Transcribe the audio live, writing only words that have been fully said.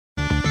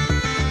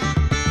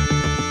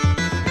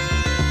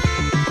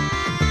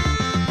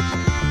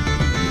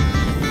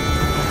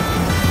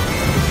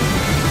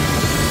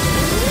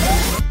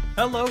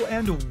Hello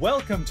and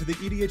welcome to the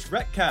EDH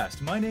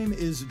Recast. My name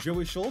is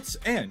Joey Schultz,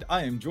 and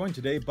I am joined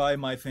today by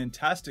my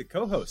fantastic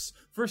co-hosts.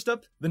 First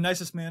up, the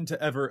nicest man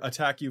to ever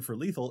attack you for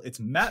lethal,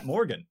 it's Matt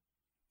Morgan.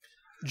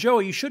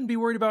 Joey, you shouldn't be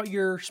worried about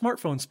your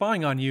smartphone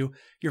spying on you.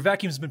 Your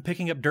vacuum's been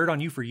picking up dirt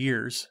on you for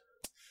years.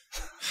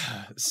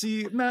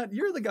 See, Matt,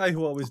 you're the guy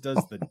who always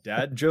does the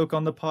dad joke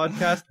on the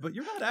podcast, but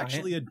you're not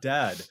actually a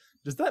dad.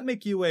 Does that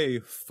make you a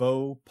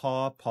faux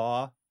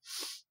paw?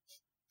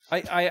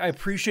 I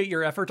appreciate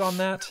your effort on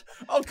that.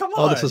 Oh, come on.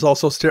 Oh, this is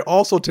also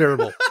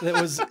terrible.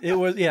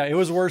 It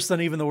was worse than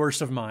even the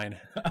worst of mine.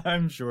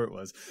 I'm sure it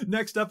was.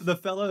 Next up, the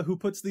fella who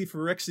puts the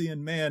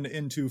Phyrexian man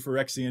into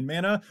Phyrexian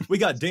mana. We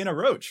got Dana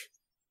Roach.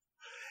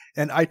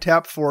 And I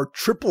tap for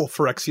triple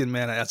Phyrexian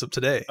mana as of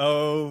today.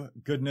 Oh,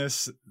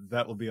 goodness.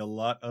 That will be a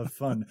lot of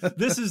fun.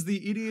 This is the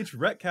EDH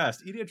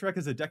Recast. EDH Rec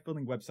is a deck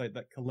building website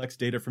that collects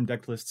data from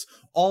deck lists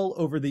all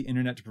over the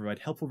internet to provide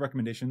helpful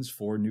recommendations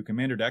for new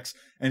commander decks.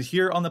 And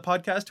here on the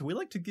podcast, we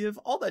like to give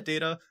all that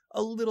data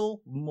a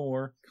little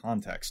more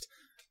context.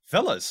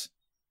 Fellas,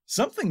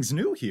 something's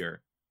new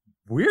here.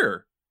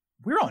 We're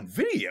on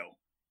video.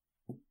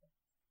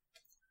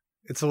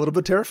 It's a little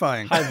bit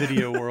terrifying. Hi,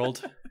 video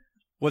world.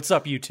 What's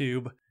up,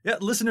 YouTube? Yeah,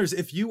 listeners,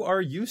 if you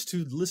are used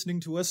to listening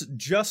to us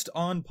just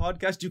on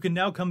podcast, you can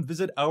now come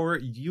visit our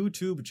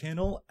YouTube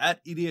channel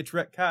at EDH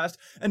Recast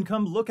and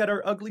come look at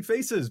our ugly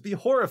faces, be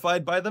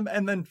horrified by them,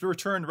 and then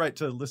return right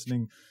to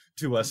listening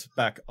to us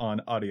back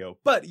on audio.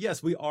 But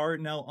yes, we are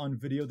now on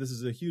video. This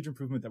is a huge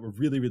improvement that we're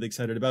really, really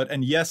excited about.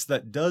 And yes,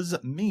 that does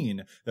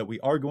mean that we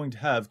are going to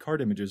have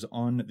card images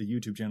on the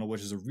YouTube channel,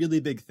 which is a really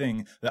big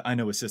thing that I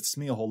know assists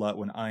me a whole lot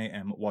when I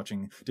am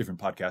watching different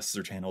podcasts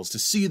or channels to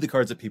see the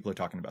cards that people are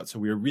talking about. So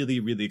we are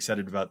really, really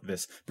excited about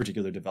this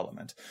particular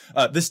development.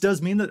 This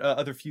does mean that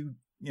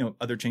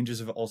other changes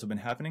have also been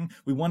happening.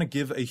 We want to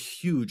give a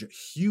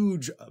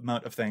huge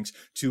amount of thanks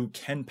to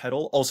Ken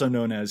Peddle, also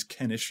known as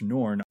Kenish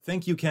Norn.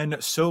 Thank you, Ken,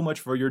 so much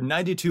for your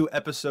 92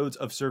 episodes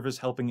of service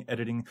helping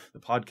editing the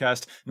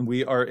podcast. And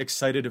we are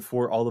excited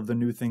for all of the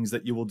new things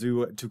that you will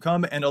do to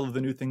come and all of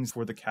the new things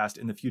for the cast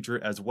in the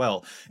future as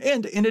well.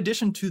 And in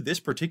addition to this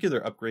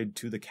particular upgrade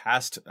to the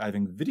cast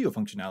having video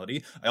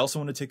functionality, I also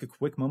want to take a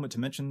quick moment to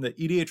mention that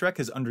EDH Rec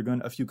has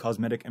undergone a few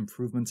cosmetic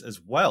improvements as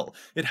well.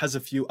 It has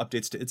a few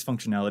updates to its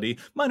functionality,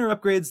 minor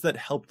upgrades that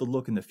help the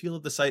look and the feel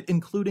of the site,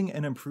 including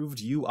an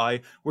improved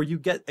UI where you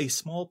get a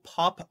small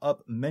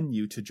pop-up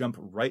menu to jump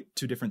right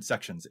to different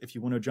sections. If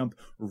you want to jump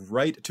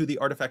right to the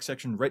artifact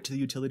section, right to the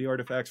utility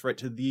artifacts, right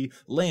to the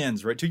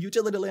lands, right to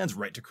utility lands,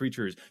 right to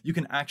creatures, you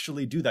can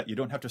actually do that. You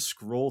don't have to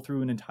scroll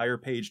through an entire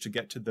page to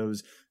get to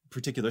those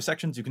particular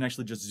sections. You can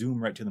actually just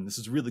zoom right to them. This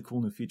is a really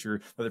cool new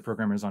feature that the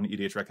programmers on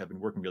EDH Rec have been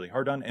working really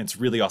hard on, and it's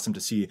really awesome to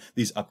see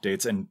these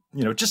updates and,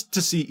 just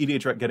to see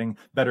EDH Rec getting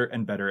better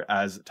and better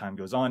as time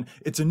goes on.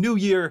 It's a new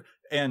year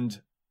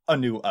and a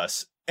new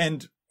us,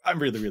 and I'm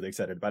really, really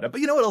excited about it.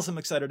 But you know what else I'm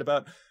excited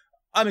about?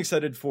 I'm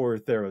excited for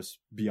Theros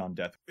Beyond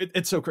Death.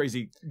 It's so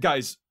crazy.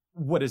 Guys,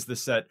 what is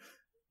this set?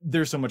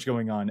 There's so much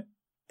going on.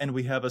 And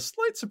we have a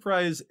slight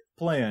surprise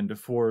planned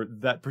for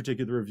that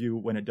particular review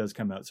when it does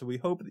come out. So we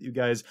hope that you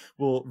guys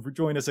will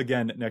join us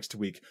again next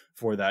week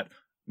for that.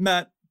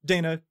 Matt,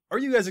 Dana, are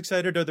you guys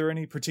excited? Are there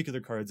any particular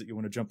cards that you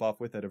want to jump off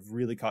with that have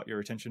really caught your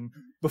attention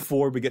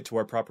before we get to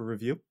our proper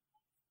review?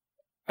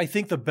 I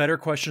think the better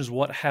question is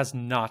what has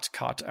not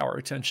caught our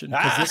attention.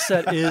 Because this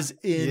set is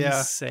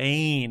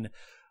insane.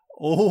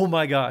 Oh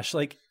my gosh.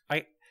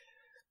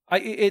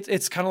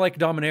 It's kind of like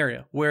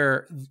Dominaria,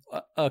 where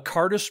a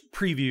card is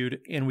previewed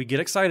and we get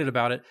excited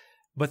about it,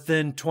 but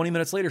then 20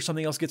 minutes later,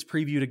 something else gets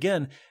previewed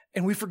again,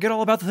 and we forget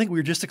all about the thing we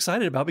were just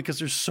excited about because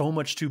there's so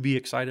much to be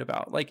excited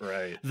about. Like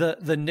the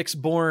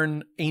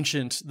Nyxborn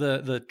Ancient,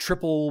 the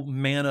triple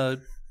mana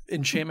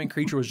enchantment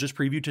creature was just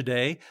previewed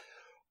today.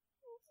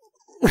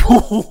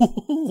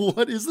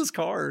 What is this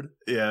card?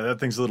 Yeah, that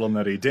thing's a little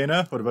nutty.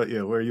 Dana, what about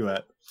you? Where are you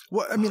at?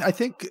 Well, I mean, I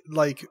think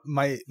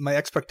my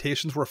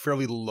expectations were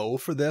fairly low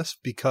for this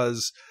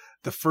because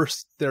the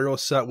first Theros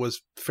set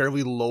was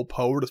fairly low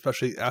powered,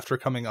 especially after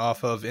coming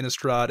off of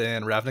Innistrad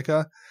and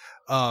Ravnica.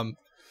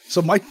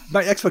 So my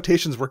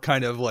expectations were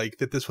kind of like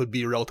that this would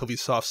be a relatively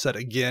soft set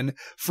again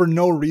for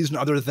no reason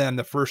other than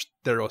the first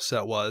Theros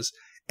set was.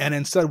 And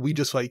instead we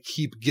just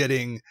keep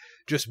getting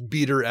just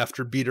beater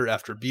after beater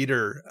after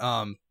beater.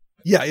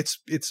 Yeah,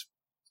 it's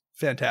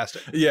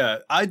fantastic. Yeah,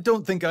 I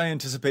don't think I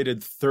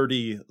anticipated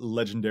 30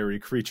 legendary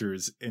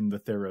creatures in the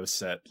Theros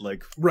set.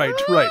 Right,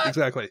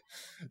 exactly.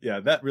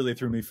 Yeah, that really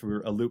threw me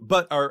for a loop.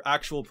 But our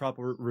actual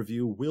proper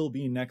review will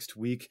be next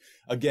week.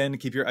 Again,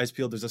 keep your eyes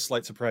peeled. There's a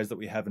slight surprise that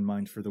we have in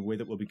mind for the way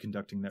that we'll be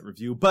conducting that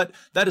review. But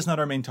that is not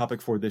our main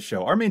topic for this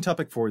show. Our main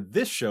topic for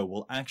this show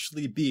will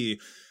actually be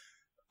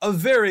a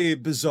very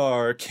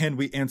bizarre, can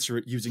we answer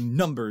it using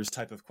numbers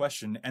type of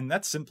question. And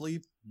that's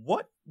simply,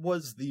 what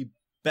was the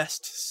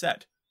best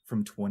set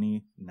from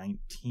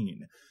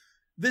 2019?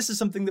 This is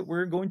something that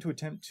we're going to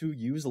attempt to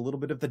use a little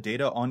bit of the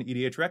data on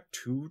EDHREC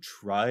to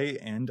try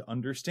and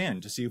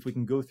understand, to see if we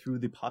can go through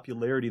the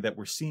popularity that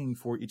we're seeing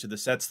for each of the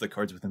sets, the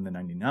cards within the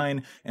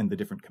 99, and the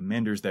different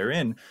commanders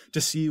therein,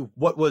 to see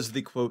what was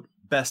the, quote,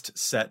 best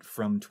set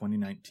from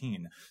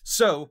 2019.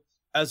 So,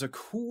 as a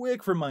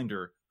quick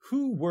reminder,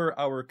 who were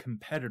our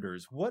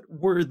competitors? What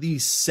were the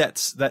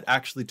sets that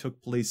actually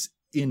took place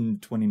in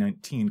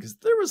 2019? Because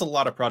there was a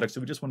lot of products, so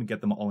we just want to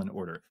get them all in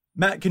order.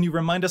 Matt, can you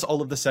remind us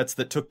all of the sets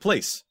that took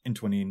place in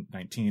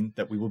 2019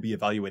 that we will be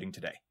evaluating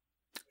today?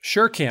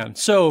 Sure can.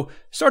 So,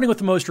 starting with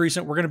the most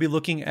recent, we're going to be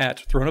looking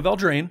at Throne of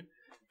Eldraine,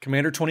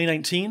 Commander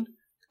 2019,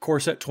 Core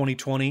Set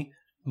 2020,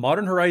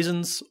 Modern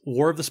Horizons,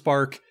 War of the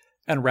Spark,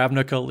 and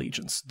Ravnica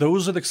Allegiance.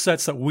 Those are the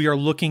sets that we are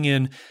looking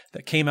in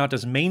that came out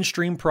as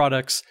mainstream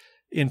products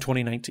in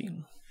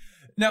 2019.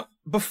 Now,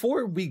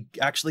 before we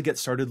actually get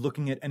started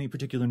looking at any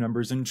particular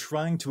numbers and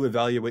trying to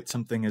evaluate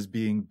something as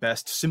being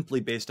best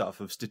simply based off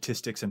of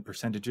statistics and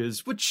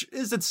percentages, which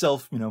is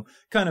itself,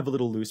 kind of a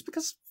little loose,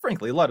 because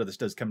frankly, a lot of this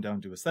does come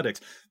down to aesthetics.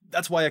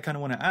 That's why I kind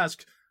of want to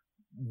ask,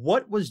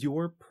 what was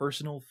your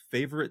personal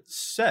favorite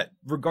set,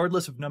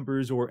 regardless of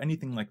numbers or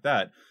anything like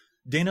that?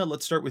 Dana,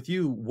 let's start with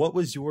you. What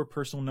was your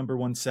personal number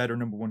one set or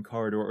number one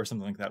card or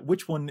something like that?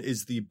 Which one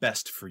is the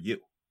best for you?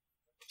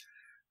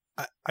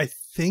 I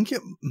think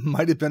it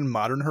might have been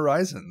Modern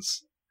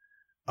Horizons.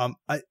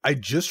 I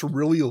just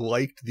really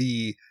liked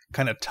the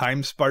kind of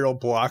time spiral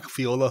block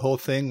feel of the whole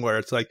thing, where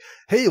it's like,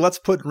 hey, let's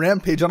put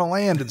Rampage on a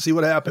land and see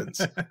what happens.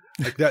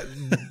 Like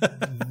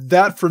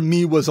that for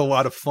me was a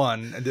lot of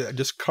fun. And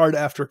just card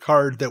after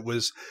card that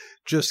was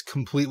just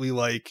completely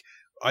like,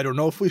 I don't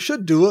know if we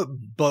should do it,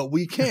 but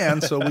we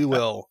can, so we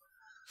will.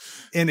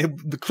 And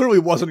it clearly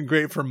wasn't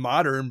great for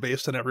Modern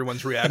based on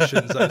everyone's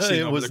reactions I've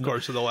seen over the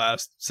course of the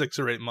last 6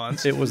 or 8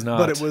 months. It was not.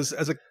 But it was,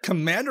 as a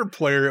Commander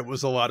player, it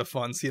was a lot of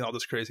fun seeing all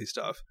this crazy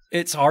stuff.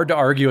 It's hard to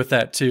argue with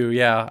that too,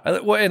 yeah.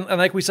 And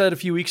like we said a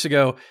few weeks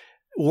ago,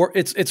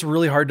 it's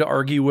really hard to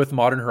argue with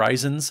Modern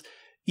Horizons.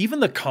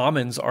 Even the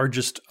commons are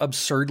just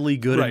absurdly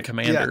good in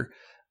Commander.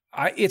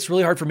 Yeah. It's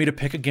really hard for me to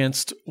pick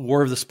against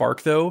War of the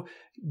Spark, though,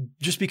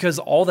 just because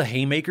all the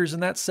haymakers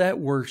in that set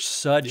were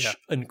such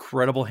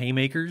incredible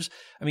haymakers.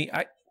 I mean,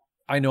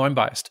 I know I'm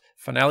biased.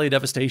 Finale of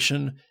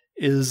Devastation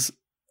is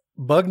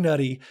bug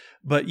nutty,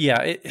 but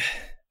yeah,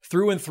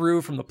 through and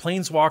through, from the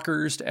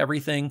Planeswalkers to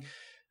everything,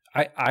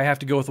 I have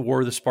to go with the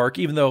War of the Spark,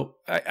 even though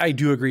I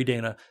do agree,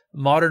 Dana,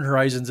 Modern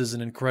Horizons is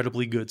an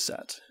incredibly good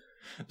set.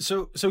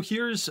 So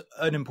here's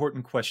an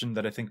important question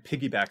that I think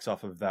piggybacks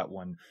off of that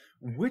one.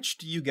 Which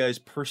do you guys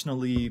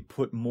personally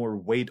put more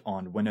weight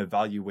on when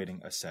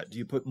evaluating a set? Do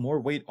you put more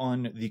weight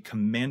on the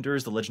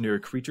commanders, the legendary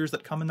creatures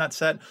that come in that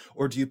set,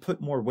 or do you put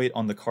more weight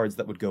on the cards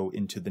that would go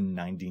into the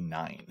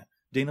 99?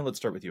 Dana, let's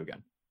start with you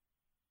again.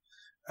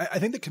 I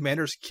think the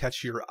commanders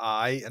catch your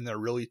eye, and they're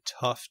really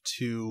tough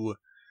to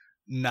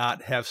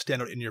not have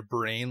stand out in your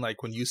brain.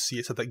 Like when you see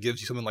a set that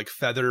gives you something like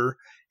Feather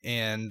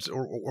and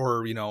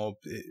or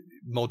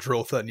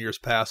Muldrotha in years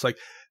past, like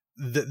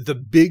the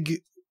big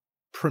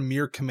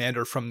premier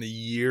commander from the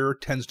year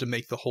tends to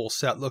make the whole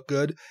set look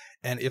good.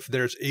 And if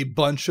there's a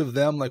bunch of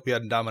them, like we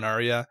had in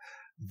Dominaria,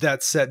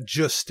 that set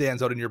just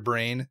stands out in your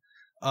brain.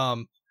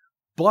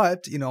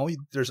 But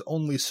there's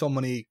only so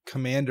many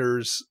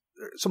commanders,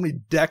 so many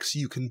decks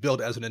you can build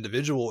as an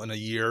individual in a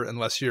year,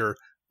 unless you're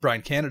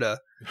Brian Canada,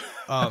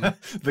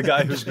 the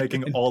guy who's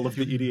making all of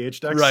the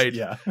EDH decks, right?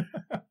 Yeah.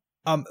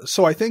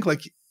 So I think,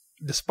 like,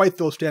 despite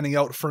those standing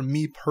out, for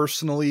me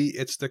personally,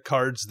 it's the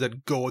cards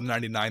that go in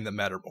 99 that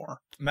matter more.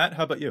 Matt,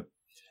 how about you?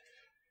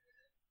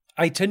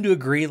 I tend to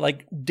agree.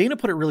 Like Dana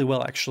put it really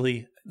well,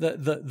 actually.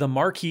 The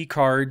marquee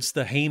cards,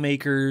 the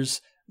haymakers,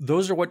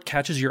 those are what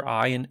catches your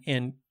eye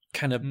and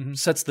kind of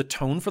sets the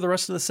tone for the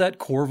rest of the set.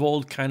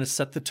 Korvold kind of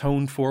set the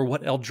tone for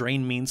what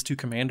Eldraine means to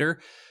Commander.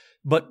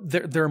 But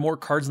there are more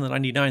cards in the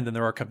 99 than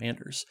there are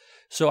commanders.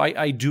 So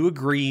I do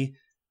agree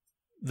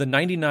the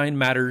 99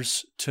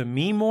 matters to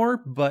me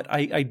more, but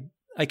I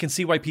can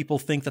see why people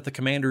think that the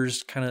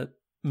commanders kind of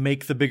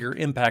make the bigger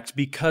impact,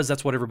 because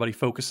that's what everybody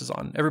focuses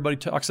on. Everybody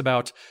talks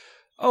about,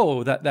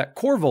 that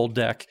Korvold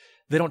deck.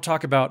 They don't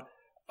talk about,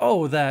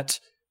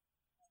 that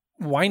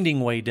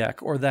Winding Way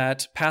deck or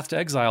that Path to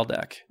Exile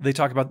deck. They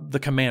talk about the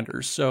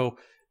commanders. So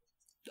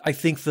I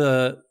think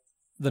the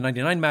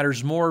 99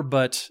 matters more,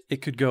 but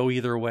it could go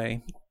either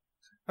way.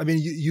 I mean,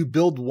 you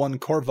build one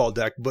Korvold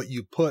deck, but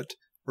you put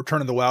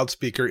Return of the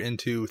Wildspeaker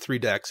into 3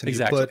 decks, and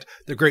exactly. You put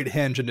the Great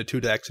Henge into 2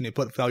 decks, and you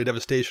put Finale of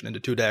Devastation into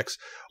 2 decks,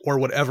 or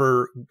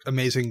whatever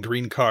amazing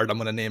green card I'm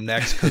going to name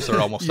next, because they're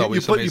almost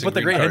always amazing. You put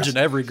the Great Henge in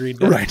every green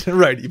deck.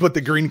 Right. You put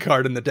the green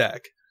card in the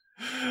deck.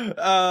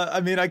 I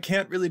mean, I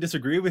can't really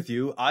disagree with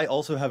you. I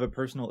also have a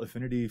personal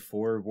affinity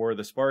for War of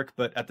the Spark,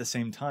 but at the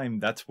same time,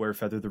 that's where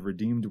Feather the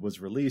Redeemed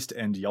was released,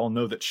 and y'all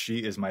know that she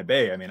is my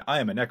bae. I mean, I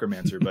am a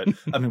necromancer, but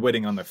I've been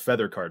waiting on the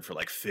Feather card for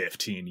like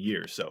 15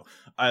 years, so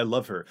I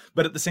love her.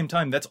 But at the same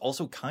time, that's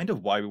also kind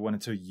of why we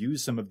wanted to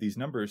use some of these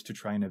numbers to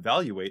try and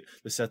evaluate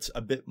the sets a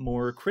bit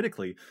more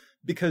critically.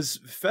 Because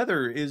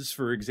Feather is,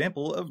 for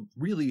example, a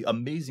really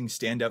amazing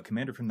standout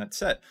commander from that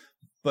set.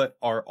 But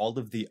are all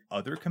of the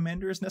other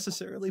commanders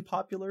necessarily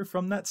popular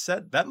from that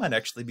set? That might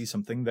actually be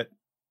something that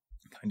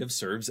kind of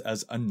serves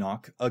as a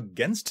knock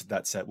against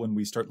that set when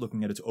we start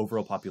looking at its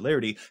overall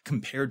popularity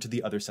compared to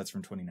the other sets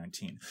from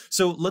 2019.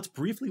 So let's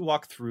briefly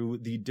walk through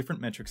the different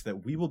metrics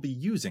that we will be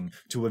using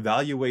to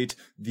evaluate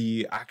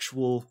the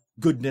actual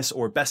goodness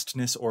or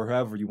bestness, or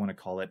however you want to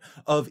call it,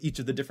 of each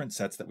of the different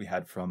sets that we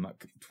had from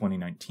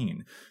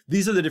 2019.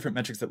 These are the different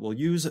metrics that we'll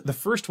use. The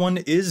first one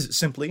is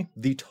simply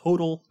the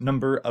total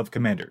number of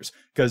commanders,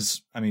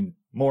 because, I mean,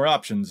 more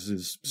options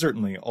is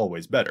certainly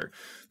always better.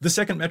 The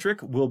second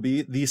metric will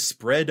be the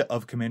spread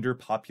of commander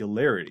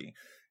popularity.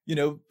 You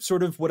know,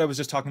 sort of what I was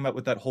just talking about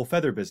with that whole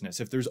feather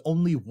business. If there's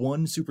only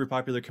one super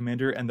popular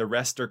commander and the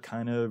rest are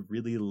kind of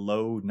really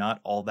low, not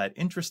all that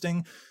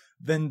interesting,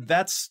 then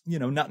that's, you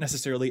know, not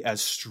necessarily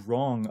as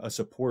strong a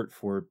support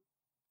for,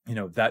 you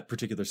know, that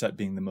particular set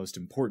being the most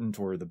important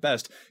or the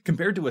best,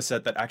 compared to a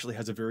set that actually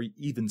has a very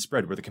even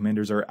spread where the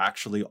commanders are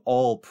actually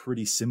all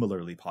pretty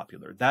similarly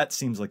popular. That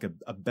seems like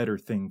a better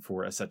thing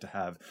for a set to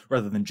have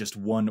rather than just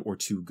one or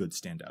two good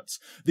standouts.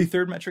 The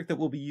third metric that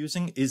we'll be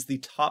using is the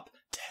top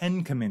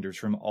 10 commanders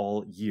from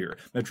all year,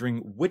 measuring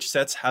which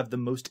sets have the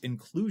most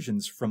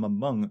inclusions from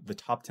among the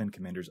top 10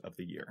 commanders of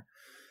the year.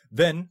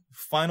 Then,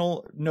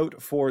 final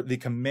note for the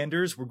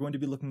commanders, we're going to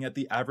be looking at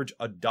the average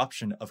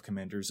adoption of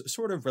commanders,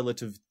 sort of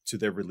relative to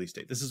their release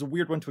date. This is a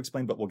weird one to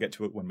explain, but we'll get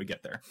to it when we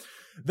get there.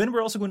 Then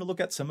we're also going to look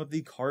at some of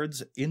the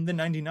cards in the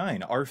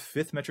 99. Our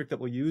fifth metric that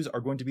we'll use are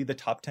going to be the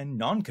top 10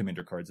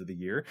 non-commander cards of the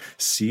year,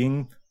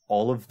 seeing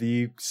all of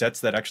the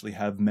sets that actually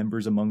have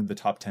members among the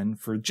top 10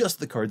 for just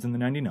the cards in the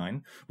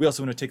 99. We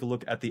also want to take a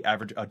look at the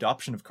average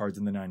adoption of cards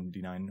in the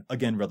 99,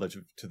 again,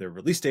 relative to their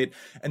release date.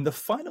 And the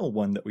final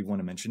one that we want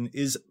to mention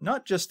is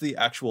not just the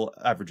actual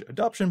average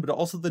adoption, but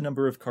also the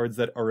number of cards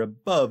that are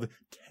above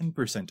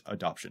 10%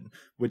 adoption,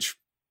 which,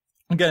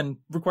 again,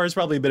 requires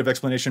probably a bit of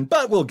explanation,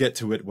 but we'll get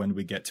to it when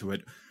we get to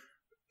it.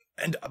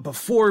 And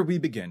before we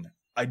begin,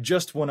 I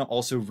just want to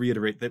also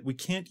reiterate that we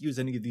can't use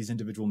any of these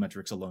individual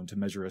metrics alone to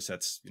measure a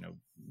set's, you know,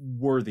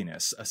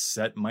 worthiness. A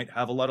set might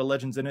have a lot of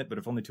legends in it, but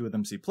if only 2 of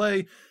them see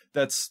play,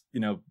 that's,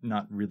 you know,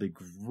 not really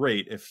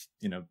great if,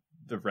 you know,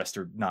 the rest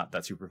are not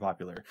that super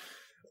popular.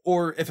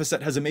 Or if a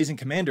set has amazing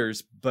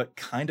commanders, but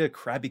kind of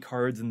crabby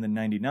cards in the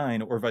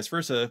 99, or vice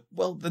versa,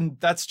 well, then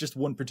that's just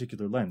one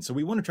particular lens. So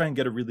we want to try and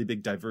get a really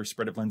big, diverse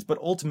spread of lens, but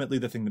ultimately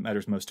the thing that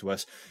matters most to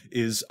us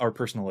is our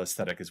personal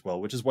aesthetic as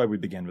well, which is why we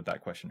began with that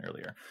question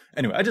earlier.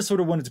 Anyway, I just sort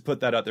of wanted to put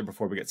that out there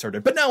before we get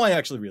started, but now I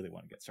actually really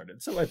want to get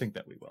started, so I think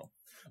that we will.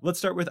 Let's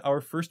start with our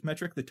first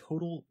metric, the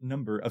total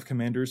number of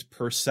commanders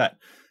per set.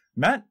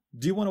 Matt,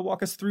 do you want to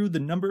walk us through the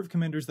number of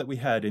commanders that we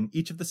had in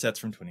each of the sets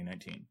from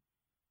 2019?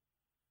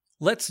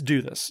 Let's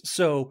do this.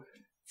 So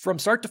from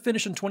start to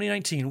finish in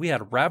 2019, we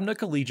had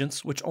Ravnica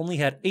Allegiance, which only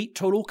had 8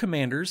 total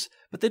commanders,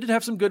 but they did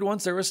have some good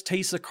ones. There was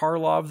Teysa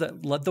Karlov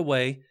that led the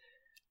way.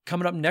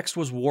 Coming up next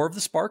was War of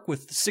the Spark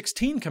with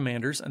 16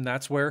 commanders, and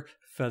that's where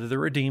Feather the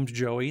Redeemed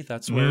Joey,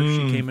 that's where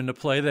she came into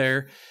play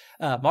there.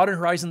 Modern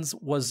Horizons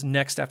was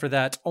next after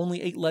that.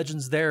 Only 8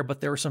 legends there,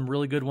 but there were some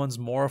really good ones.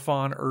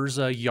 Morophon,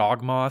 Urza,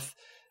 Yawgmoth,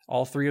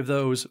 all 3 of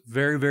those.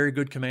 Very, very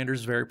good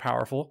commanders, very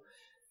powerful.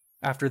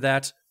 After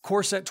that,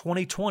 Core Set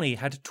 2020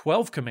 had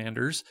 12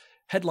 commanders,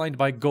 headlined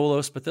by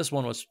Golos, but this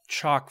one was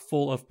chock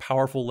full of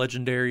powerful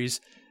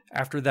legendaries.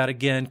 After that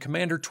again,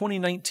 Commander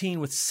 2019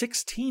 with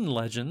 16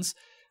 legends,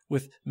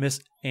 with Miss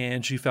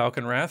Angie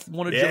Falconwrath,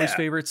 one of Joey's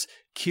favorites,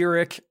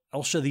 Keurig,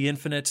 Elsha the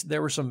Infinite.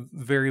 There were some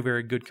very,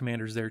 very good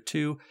commanders there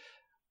too.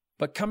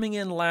 But coming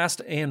in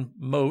last and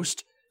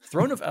most,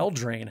 Throne of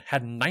Eldraine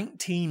had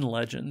 19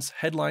 legends,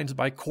 headlined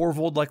by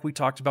Korvold, like we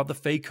talked about, the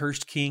Fey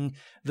Cursed King,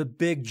 the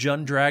Big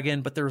Jund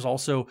Dragon, but there was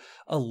also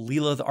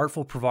Alila, the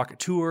Artful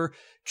Provocateur,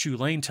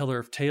 Chulane, Teller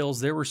of Tales.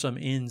 There were some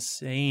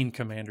insane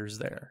commanders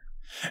there.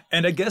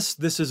 And I guess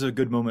this is a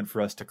good moment for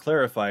us to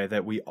clarify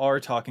that we are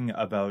talking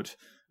about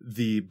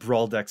the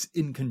Brawl decks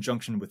in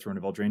conjunction with Throne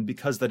of Eldraine,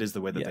 because that is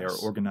the way that they are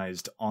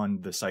organized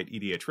on the site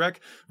EDH Rec,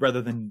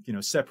 rather than, you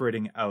know,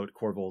 separating out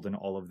Korvold and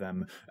all of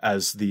them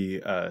as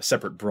the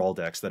separate Brawl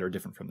decks that are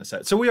different from the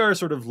set. So we are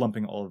sort of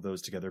lumping all of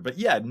those together. But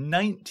yeah,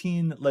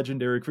 19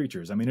 legendary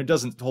creatures. I mean, it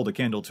doesn't hold a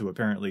candle to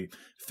apparently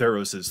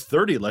Theros'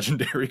 30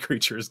 legendary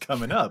creatures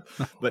coming up,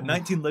 but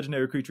 19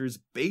 legendary creatures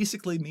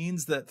basically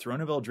means that Throne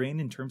of Eldraine,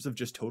 in terms of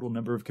just total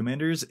number of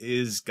commanders,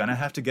 is gonna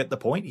have to get the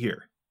point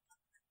here.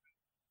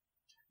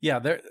 Yeah,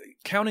 they're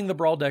counting the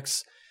Brawl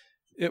decks,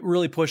 it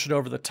really pushed it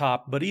over the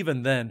top. But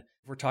even then, if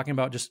we're talking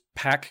about just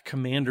pack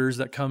commanders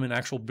that come in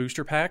actual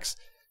booster packs,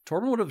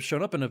 Torben would have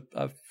shown up in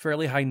a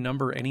fairly high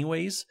number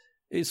anyways,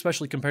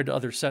 especially compared to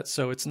other sets.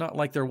 So it's not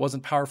like there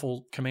wasn't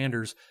powerful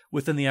commanders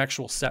within the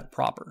actual set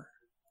proper.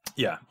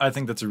 Yeah, I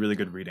think that's a really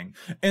good reading.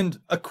 And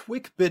a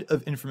quick bit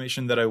of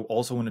information that I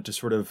also wanted to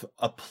sort of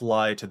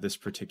apply to this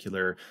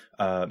particular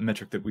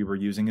metric that we were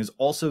using is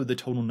also the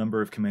total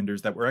number of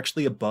commanders that were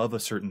actually above a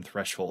certain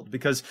threshold.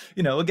 Because,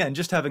 again,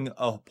 just having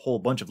a whole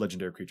bunch of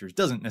legendary creatures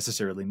doesn't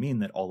necessarily mean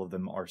that all of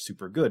them are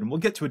super good. And we'll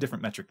get to a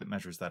different metric that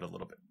measures that a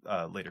little bit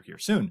later here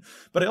soon.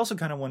 But I also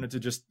kind of wanted to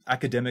just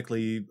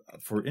academically,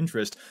 for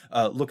interest,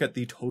 look at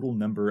the total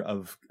number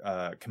of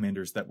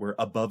commanders that were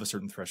above a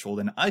certain threshold.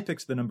 And I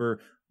picked the number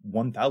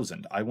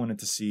 1,000. I wanted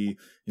to see,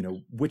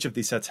 which of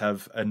these sets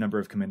have a number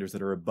of commanders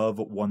that are above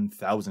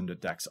 1,000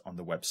 decks on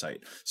the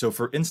website. So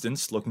for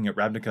instance, looking at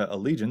Ravnica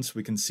Allegiance,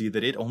 we can see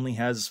that it only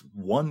has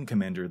one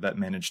commander that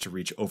managed to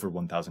reach over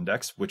 1,000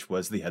 decks, which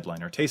was the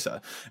headliner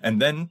Teysa.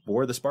 And then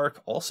War of the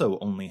Spark also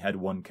only had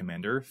one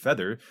commander,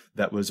 Feather,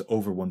 that was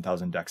over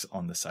 1,000 decks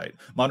on the site.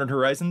 Modern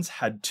Horizons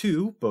had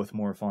two, both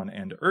Morophon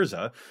and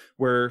Urza,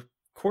 where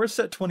Core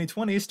Set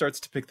 2020 starts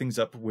to pick things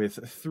up with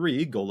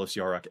 3, Golos,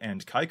 Yarok,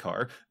 and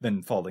Kaikar,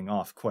 then falling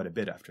off quite a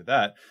bit after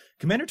that.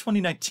 Commander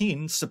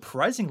 2019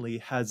 surprisingly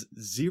has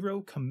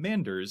 0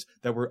 commanders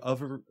that were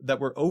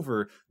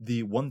over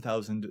the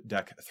 1,000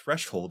 deck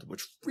threshold,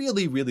 which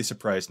really, really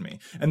surprised me.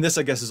 And this,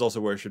 I guess, is also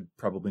where I should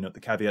probably note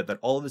the caveat that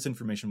all of this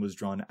information was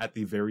drawn at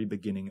the very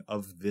beginning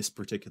of this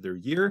particular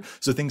year,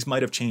 so things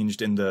might have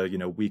changed in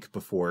the week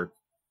before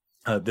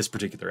this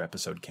particular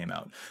episode came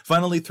out.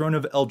 Finally, Throne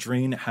of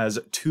Eldraine has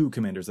 2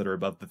 commanders that are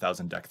above the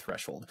 1,000 deck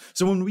threshold.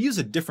 So when we use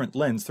a different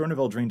lens, Throne of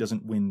Eldraine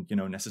doesn't win,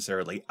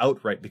 necessarily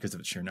outright because of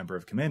its sheer number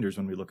of commanders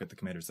when we look at the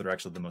commanders that are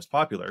actually the most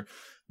popular.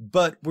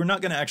 But we're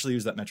not going to actually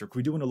use that metric.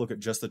 We do want to look at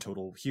just the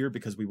total here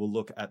because we will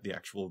look at the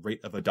actual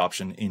rate of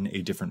adoption in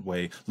a different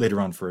way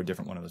later on for a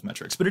different one of those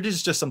metrics. But it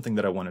is just something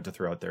that I wanted to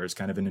throw out there as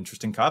kind of an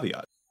interesting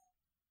caveat.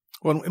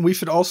 Well, and we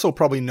should also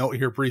probably note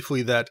here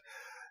briefly that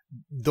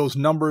those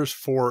numbers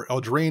for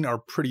Eldraine are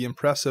pretty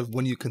impressive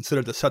when you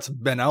consider the set's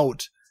been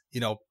out,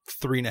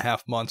 3.5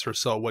 months or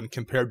so, when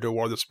compared to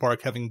War of the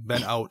Spark having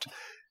been out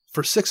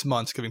for 6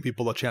 months, giving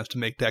people a chance to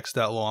make decks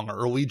that long,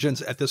 or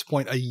Allegiance at this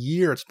point, a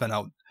year it's been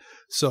out.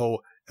 So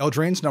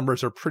Eldraine's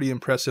numbers are pretty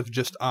impressive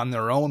just on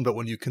their own, but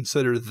when you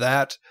consider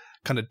that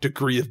kind of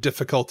degree of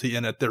difficulty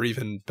in it, they're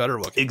even better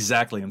looking.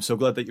 Exactly. I'm so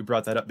glad that you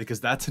brought that up because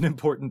that's an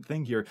important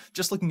thing here.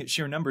 Just looking at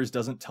sheer numbers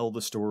doesn't tell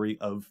the story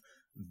of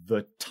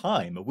the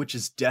time, which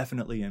is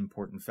definitely an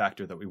important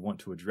factor that we want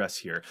to address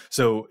here.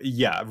 So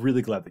yeah,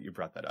 really glad that you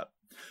brought that up.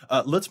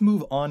 Let's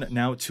move on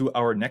now to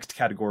our next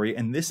category,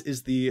 and this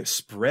is the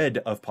spread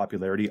of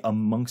popularity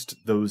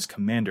amongst those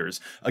commanders.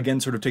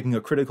 Again, sort of taking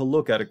a critical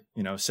look at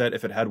a set.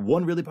 If it had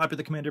one really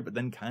popular commander, but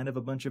then kind of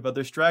a bunch of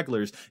other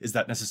stragglers, is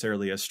that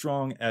necessarily as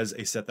strong as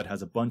a set that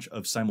has a bunch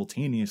of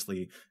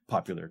simultaneously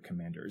popular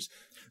commanders?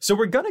 So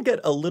we're gonna get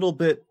a little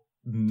bit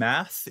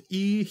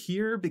math-y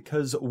here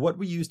because what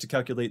we use to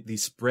calculate the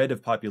spread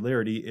of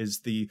popularity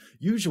is the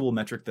usual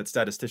metric that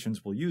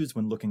statisticians will use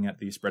when looking at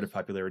the spread of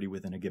popularity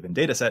within a given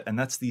data set, and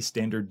that's the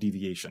standard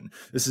deviation.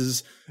 This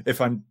is, if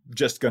I'm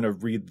just going to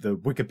read the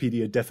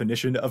Wikipedia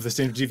definition of the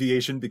standard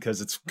deviation because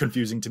it's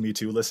confusing to me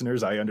too,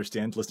 listeners. I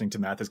understand listening to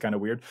math is kind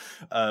of weird,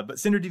 but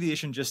standard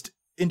deviation just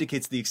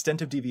indicates the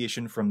extent of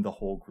deviation from the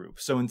whole group.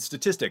 So in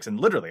statistics, and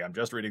literally I'm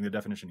just reading the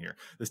definition here,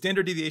 the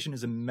standard deviation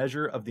is a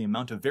measure of the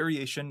amount of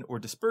variation or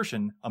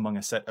dispersion among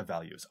a set of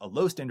values. A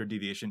low standard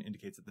deviation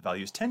indicates that the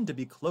values tend to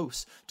be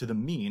close to the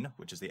mean,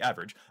 which is the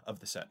average, of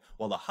the set,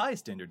 while a high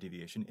standard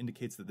deviation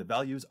indicates that the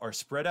values are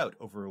spread out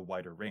over a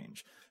wider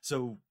range.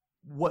 So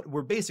what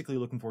we're basically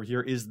looking for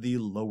here is the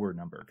lower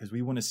number, because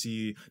we want to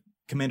see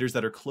commanders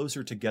that are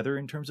closer together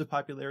in terms of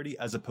popularity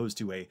as opposed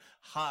to a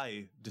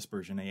high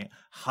dispersion, a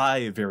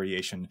high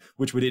variation,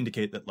 which would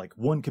indicate that like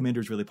one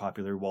commander is really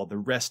popular while the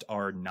rest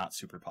are not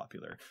super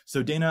popular.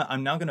 So Dana,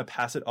 I'm now going to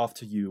pass it off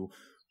to you.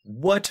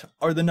 What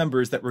are the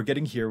numbers that we're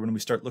getting here when we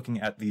start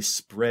looking at the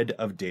spread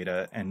of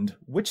data, and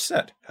which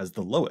set has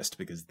the lowest?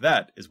 Because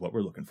that is what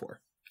we're looking for.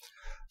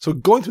 So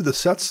going through the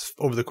sets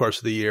over the course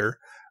of the year,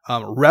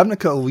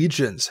 Ravnica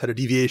Allegiance had a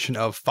deviation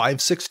of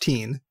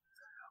 516.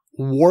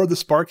 War of the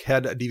Spark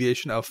had a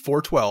deviation of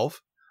 412.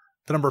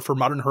 The number for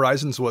Modern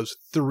Horizons was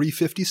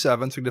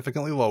 357,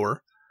 significantly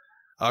lower.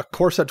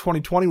 Core Set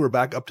 2020, we're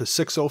back up to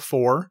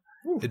 604.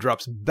 Ooh. It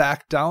drops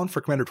back down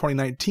for Commander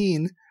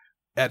 2019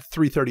 at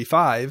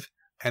 335.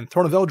 And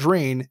Throne of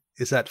Eldraine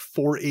is at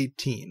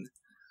 418.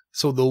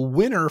 So the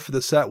winner for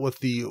the set with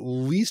the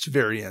least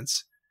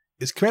variance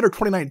is Commander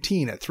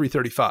 2019 at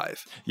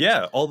 335.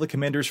 Yeah, all the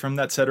commanders from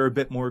that set are a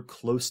bit more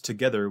close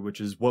together,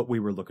 which is what we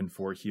were looking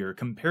for here,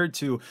 compared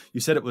to,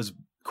 you said it was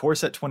Core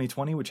Set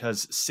 2020, which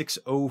has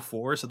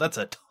 604, so that's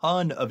a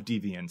ton of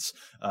deviance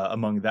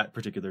among that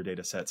particular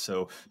data set.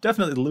 So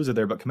definitely the loser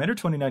there, but Commander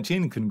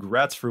 2019,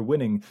 congrats for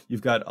winning. You've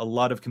got a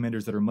lot of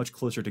commanders that are much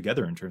closer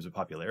together in terms of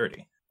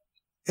popularity.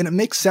 And it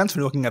makes sense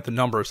when you're looking at the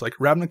numbers. Like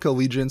Ravnica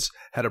Allegiance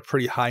had a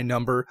pretty high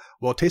number,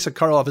 while Teysa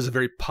Karlov is a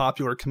very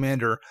popular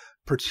commander,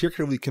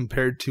 particularly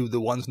compared to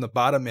the ones in the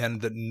bottom end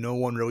that no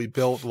one really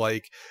built,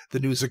 like the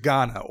new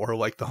Zagana or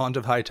like the Haunt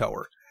of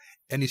Hightower.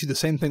 And you see the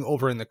same thing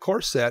over in the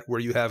core set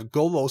where you have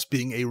Golos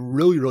being a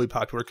really, really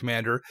popular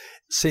commander.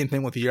 Same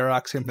thing with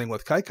Yarok, same thing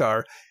with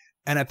Kaikar.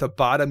 And at the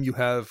bottom, you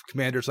have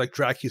commanders like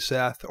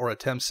Drakuseth or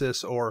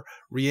Atemsis or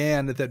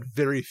Rian that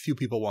very few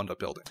will wound up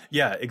building.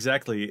 Yeah,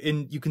 exactly.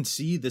 And you can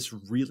see this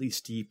really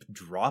steep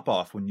drop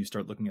off when you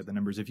start looking at the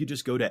numbers. If you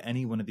just go to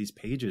any one of these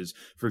pages,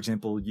 for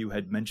example, you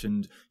had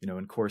mentioned,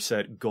 in core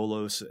set,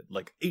 Golos at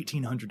like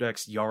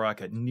 1800x,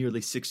 Yarok at nearly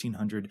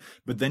 1600.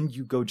 But then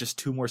you go just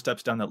 2 more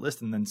steps down that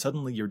list, and then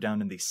suddenly you're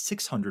down in the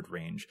 600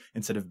 range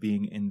instead of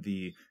being in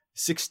the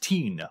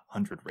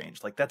 1600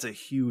 range. Like, that's a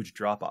huge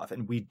drop off,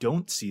 and we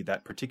don't see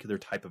that particular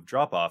type of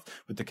drop off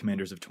with the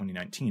commanders of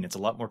 2019. It's a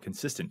lot more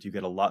consistent. You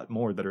get a lot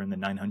more that are in the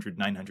 900,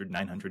 900,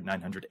 900,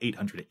 900,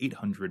 800,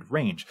 800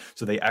 range.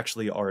 So they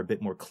actually are a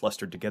bit more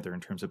clustered together in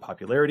terms of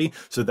popularity.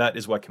 So that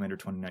is why Commander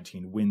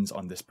 2019 wins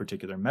on this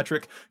particular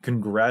metric.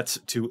 Congrats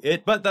to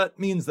it. But that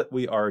means that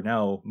we are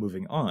now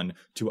moving on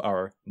to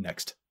our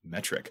next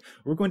metric.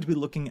 We're going to be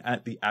looking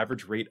at the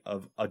average rate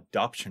of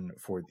adoption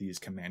for these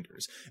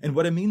commanders. And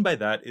what I mean by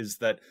that is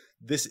that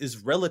this is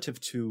relative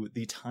to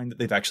the time that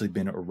they've actually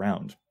been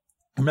around.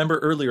 Remember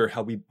earlier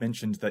how we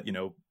mentioned that,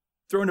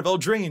 Throne of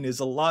Eldraine is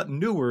a lot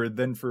newer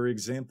than, for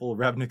example,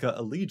 Ravnica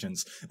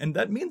Allegiance. And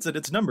that means that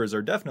its numbers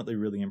are definitely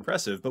really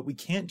impressive, but we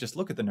can't just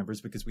look at the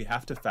numbers because we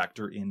have to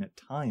factor in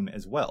time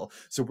as well.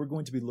 So we're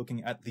going to be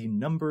looking at the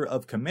number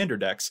of commander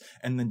decks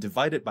and then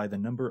divide it by the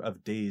number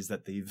of days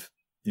that they've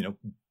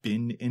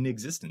been in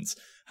existence.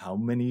 How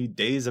many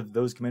days have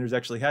those commanders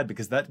actually had?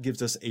 Because that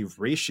gives us a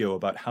ratio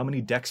about how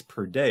many decks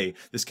per day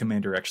this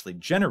commander actually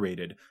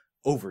generated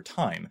over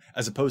time,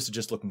 as opposed to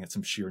just looking at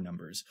some sheer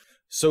numbers.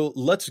 So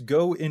let's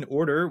go in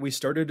order. We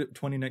started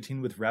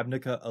 2019 with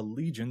Ravnica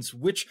Allegiance,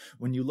 which,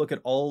 when you look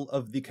at all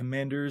of the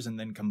commanders and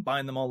then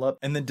combine them all up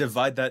and then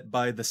divide that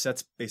by the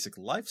set's basic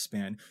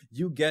lifespan,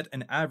 you get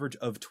an average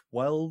of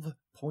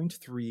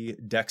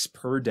 12.3 decks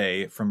per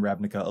day from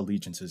Ravnica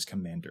Allegiance's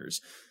commanders.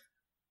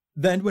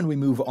 Then when we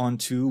move on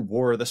to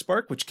War of the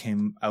Spark, which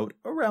came out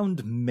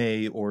around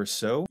May or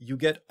so, you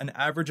get an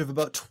average of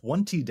about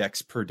 20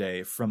 decks per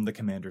day from the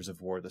commanders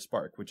of War of the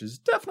Spark, which is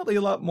definitely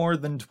a lot more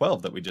than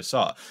 12 that we just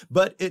saw.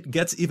 But it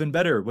gets even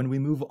better when we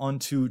move on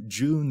to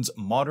June's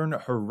Modern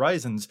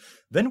Horizons.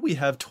 Then we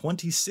have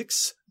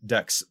 26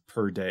 decks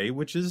per day,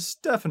 which is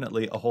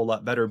definitely a whole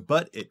lot better,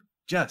 but it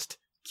just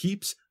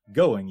keeps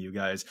going, you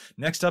guys.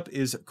 Next up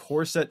is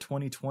Core Set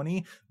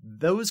 2020.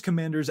 Those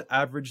commanders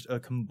averaged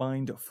a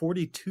combined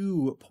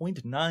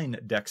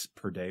 42.9 decks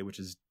per day, which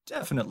is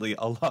definitely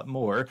a lot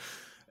more.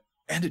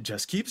 And it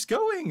just keeps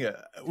going.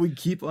 We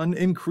keep on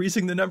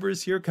increasing the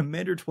numbers here.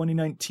 Commander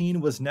 2019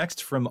 was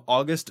next from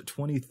August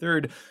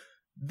 23rd.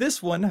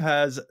 This one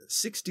has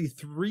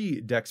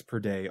 63 decks per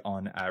day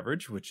on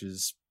average, which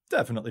is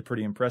definitely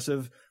pretty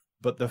impressive.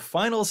 But the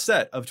final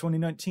set of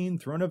 2019,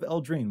 Throne of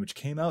Eldraine, which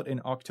came out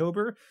in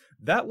October,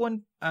 that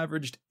one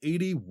averaged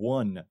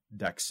 81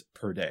 decks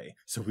per day.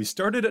 So we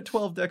started at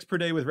 12 decks per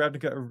day with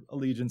Ravnica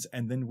Allegiance,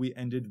 and then we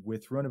ended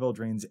with Throne of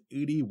Eldraine's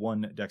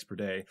 81 decks per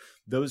day.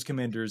 Those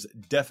commanders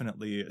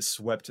definitely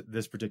swept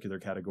this particular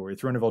category.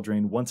 Throne of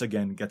Eldraine once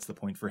again gets the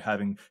point for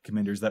having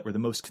commanders that were the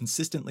most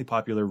consistently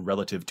popular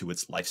relative to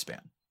its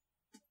lifespan.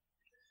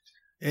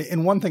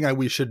 And one thing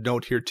we should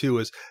note here, too,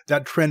 is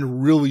that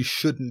trend really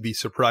shouldn't be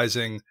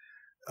surprising,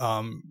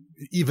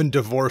 even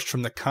divorced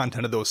from the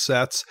content of those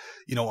sets.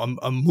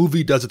 A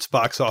movie does its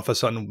box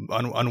office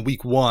on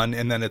week 1,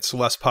 and then it's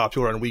less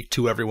popular on week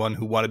 2. Everyone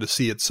who wanted to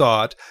see it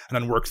saw it. And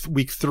on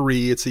week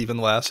 3, it's even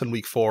less, and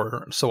week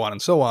 4, so on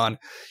and so on.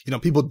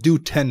 People do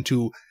tend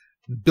to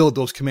build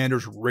those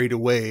commanders right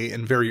away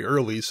and very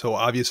early. So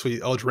obviously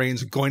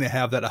Eldraine's going to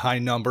have that high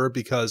number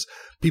because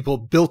people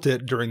built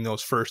it during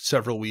those first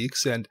several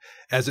weeks. And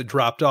as it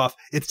dropped off,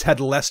 it's had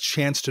less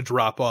chance to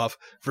drop off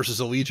versus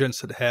Allegiance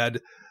that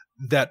had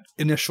that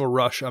initial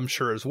rush, I'm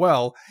sure, as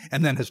well,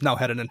 and then has now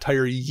had an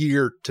entire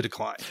year to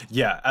decline.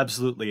 Yeah,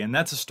 absolutely. And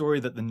that's a story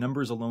that the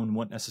numbers alone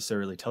won't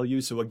necessarily tell you.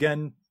 So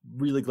again,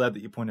 really glad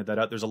that you pointed that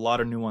out. There's a lot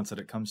of nuance that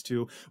it comes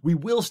to. We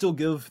will still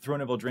give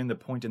Throne of Eldraine the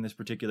point in this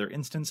particular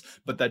instance,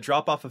 but that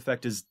drop-off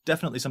effect is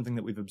definitely something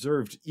that we've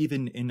observed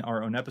even in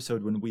our own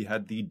episode when we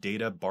had the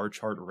data bar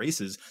chart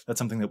races. That's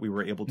something that we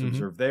were able to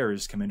observe there,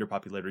 is commander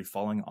popularity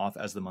falling off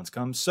as the months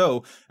come.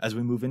 So as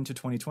we move into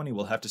 2020,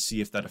 we'll have to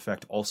see if that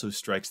effect also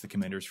strikes the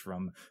commanders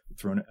from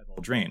Throne of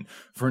Eldraine.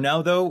 For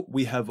now, though,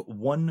 we have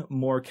one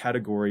more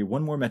category,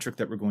 one more metric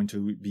that we're going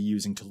to be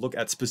using to look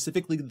at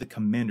specifically the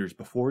commanders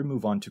before we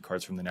move on to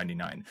cards from the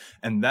 99.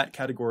 And that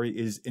category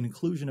is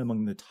inclusion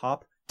among the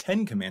top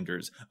 10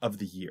 commanders of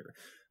the year.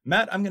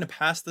 Matt, I'm going to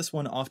pass this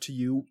one off to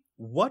you.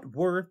 What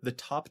were the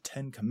top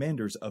 10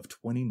 commanders of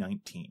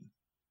 2019?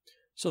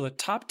 So the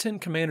top 10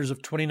 commanders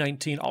of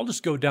 2019, I'll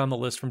just go down the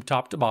list from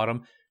top to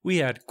bottom. We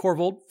had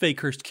Korvold,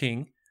 Fakehurst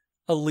King,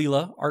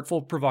 Alila,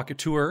 Artful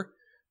Provocateur,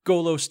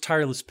 Golos,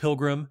 Tireless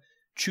Pilgrim,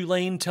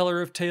 Chulainn,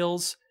 Teller of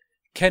Tales,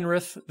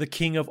 Kenrith, the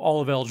King of all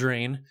of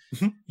Eldraine,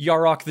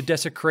 Yarok, the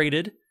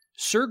Desecrated,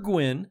 Sir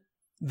Gwyn,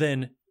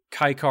 then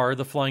Kaikar,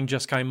 the Flying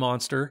Jeskai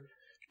Monster,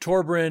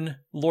 Torbran,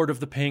 Lord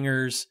of the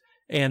Pangers,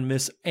 and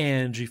Miss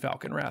Angie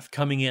Falconwrath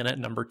coming in at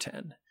number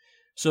 10.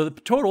 So the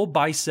total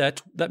by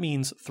set, that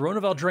means Throne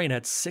of Eldraine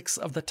had 6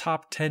 of the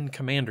top 10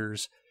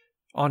 commanders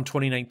on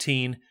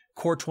 2019.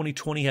 Core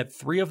 2020 had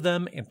 3 of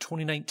them, and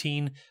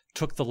 2019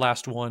 took the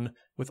last one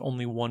with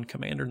only 1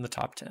 commander in the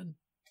top 10.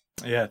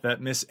 Yeah,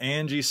 that Miss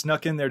Angie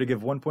snuck in there to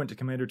give 1 point to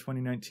Commander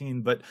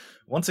 2019. But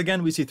once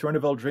again, we see Throne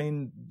of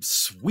Eldraine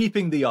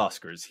sweeping the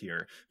Oscars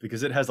here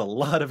because it has a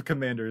lot of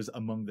commanders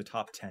among the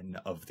top 10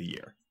 of the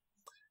year.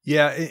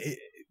 Yeah,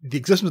 the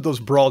existence of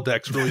those brawl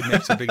decks really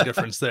makes a big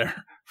difference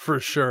there, for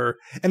sure.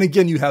 And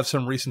again, you have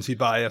some recency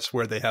bias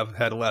where they have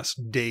had less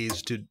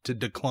days to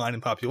decline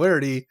in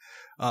popularity.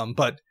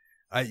 But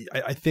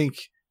I think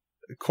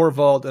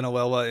Korvold and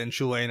Alela and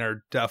Chulainn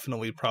are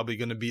definitely probably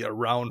going to be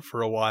around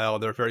for a while.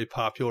 They're very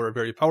popular,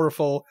 very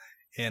powerful,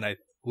 and I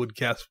would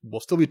guess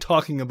we'll still be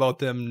talking about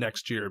them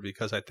next year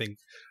because I think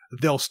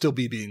they'll still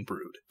be being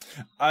brewed.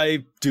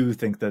 I do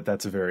think that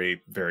that's a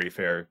very, very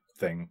fair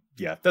thing.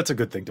 Yeah, that's a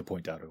good thing to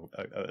point out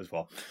as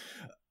well.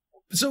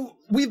 So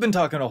we've been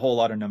talking a whole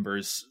lot of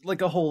numbers,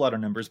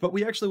 but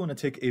we actually want to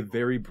take a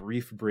very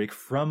brief break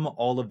from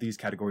all of these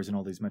categories and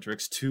all these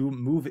metrics to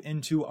move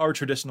into our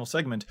traditional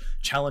segment,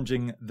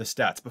 challenging the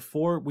stats.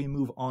 Before we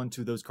move on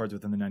to those cards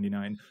within the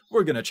 99,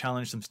 we're going to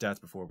challenge some stats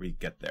before we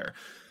get there.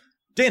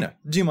 Dana,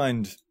 do you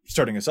mind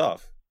starting us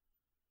off?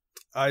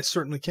 I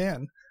certainly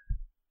can.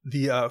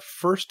 The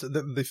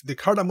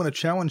card I'm going to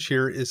challenge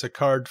here is a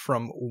card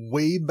from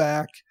way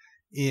back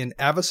in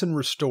Avacyn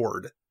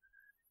Restored.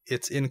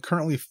 It's in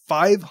currently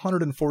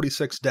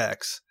 546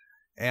 decks,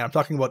 and I'm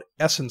talking about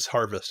Essence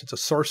Harvest. It's a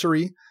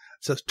sorcery. It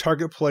says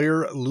target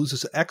player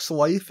loses X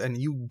life, and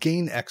you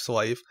gain X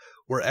life,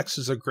 where X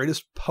is the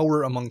greatest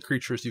power among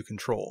creatures you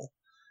control.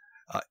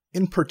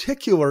 In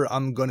particular,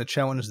 I'm going to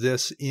challenge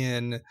this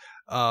in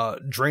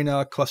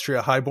Drana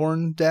Clustria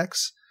Highborn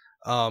decks,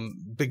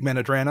 big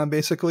mana Drana,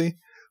 basically.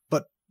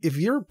 But if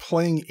you're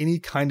playing any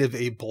kind of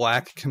a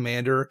black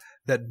commander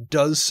that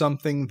does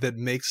something that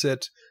makes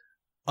it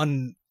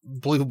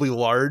unbelievably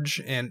large,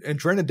 and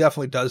Drana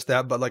definitely does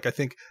that, but like I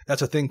think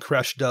that's a thing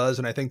Kresh does,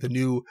 and I think the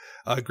new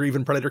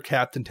Grievin Predator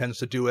Captain tends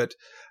to do it.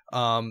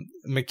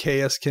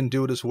 Mikaeus can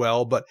do it as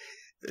well, but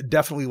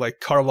definitely like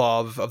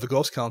Karlov of the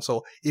Ghost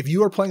Council. If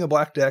you are playing a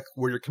black deck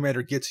where your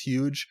commander gets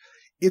huge,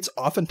 it's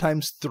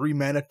oftentimes 3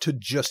 mana to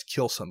just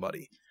kill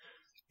somebody.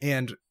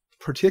 And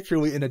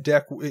particularly in a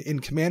deck in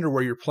Commander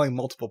where you're playing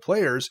multiple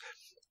players,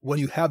 when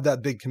you have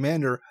that big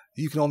commander,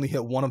 you can only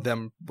hit one of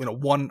them,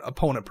 one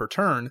opponent per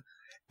turn.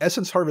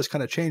 Essence Harvest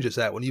kind of changes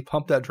that. When you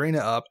pump that Drana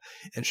up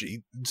and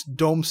she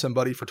domes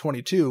somebody for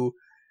 22,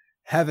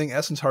 having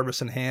Essence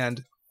Harvest in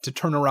hand to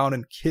turn around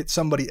and hit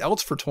somebody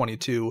else for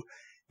 22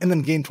 and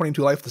then gain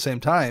 22 life at the same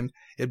time,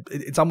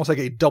 it's almost like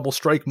a double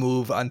strike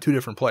move on 2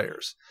 different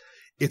players.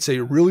 It's a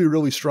really,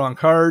 really strong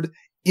card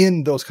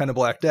in those kind of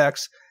black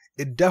decks.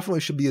 It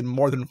definitely should be in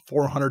more than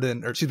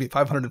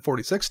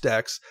 546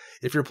 decks.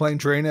 If you're playing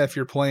Drana, if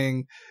you're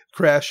playing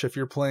Kresh, if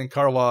you're playing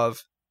Karlov,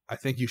 I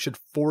think you should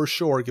for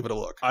sure give it a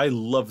look. I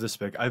love this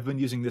pick. I've been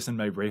using this in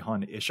my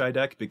Rayhan Ishai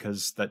deck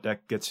because that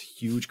deck gets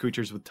huge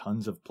creatures with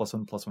tons of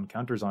 +1/+1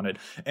 counters on it.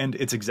 And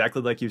it's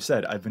exactly like you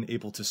said. I've been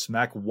able to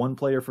smack one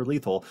player for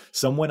lethal.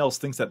 Someone else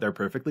thinks that they're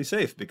perfectly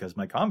safe because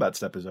my combat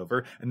step is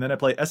over. And then I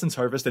play Essence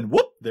Harvest and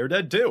whoop, they're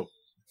dead too.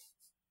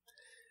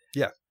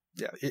 Yeah.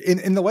 Yeah,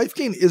 and the life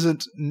gain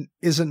isn't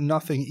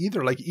nothing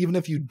either. Like even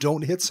if you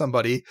don't hit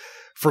somebody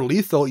for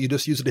lethal, you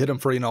just use it to hit them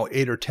for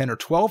 8 or 10 or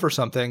 12 or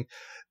something.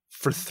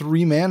 For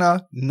 3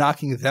 mana,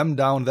 knocking them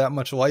down that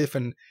much life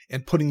and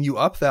putting you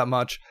up that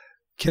much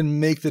can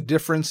make the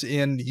difference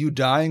in you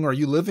dying or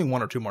you living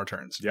 1 or 2 more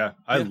turns. Yeah,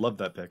 I love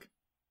that pick.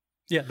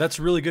 Yeah, that's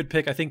a really good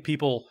pick. I think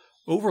people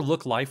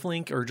overlook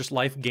lifelink or just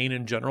life gain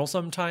in general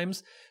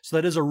sometimes. So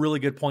that is a really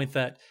good point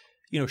that,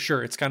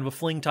 sure, it's kind of a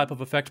fling type of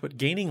effect, but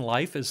gaining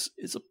life is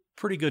a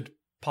pretty good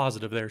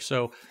positive there.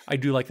 So I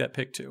do like that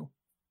pick too.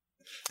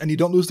 And you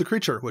don't lose the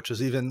creature, which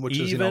is even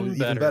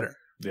better.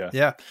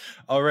 Yeah.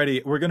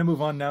 Alrighty, we're going to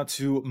move on now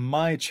to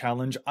my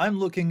challenge. I'm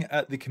looking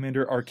at the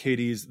Commander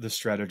Arcades, the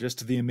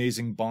Strategist, the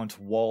amazing Bont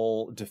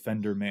Wall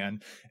Defender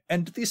man.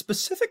 And the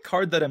specific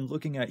card that I'm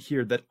looking at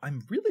here that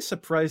I'm really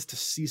surprised to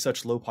see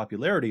such low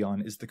popularity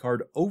on is the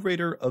card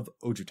Orator of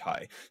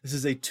Ojutai. This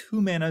is a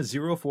 2-mana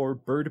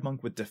 0/4 bird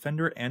monk with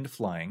Defender and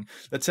Flying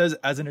that says,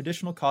 as an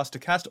additional cost to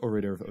cast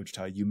Orator of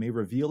Ojutai, you may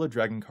reveal a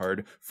dragon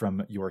card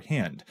from your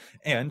hand.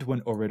 And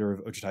when Orator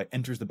of Ojutai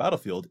enters the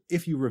battlefield,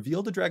 if you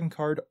reveal the dragon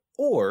card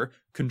or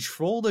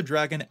control the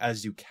dragon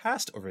as you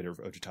cast Orator of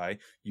Ojutai,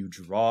 you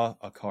draw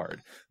a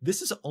card.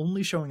 This is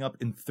only showing up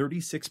in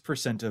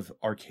 36% of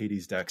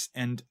Arcades decks,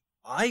 and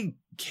I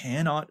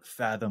cannot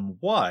fathom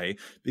why,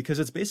 because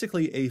it's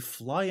basically a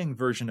flying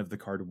version of the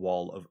card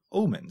Wall of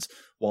Omens.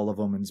 Wall of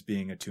Omens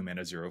being a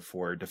 2-mana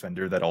 0/4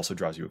 defender that also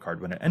draws you a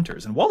card when it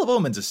enters. And Wall of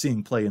Omens is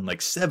seeing play in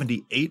like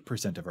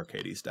 78% of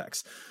Arcades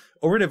decks.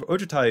 Orator of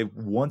Ojutai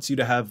wants you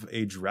to have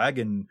a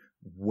dragon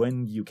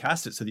when you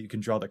cast it so that you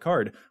can draw the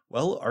card.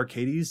 Well,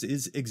 Arcades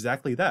is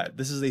exactly that.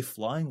 This is a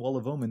flying Wall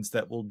of Omens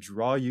that will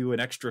draw you an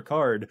extra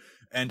card,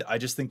 and I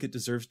just think it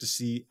deserves to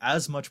see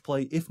as much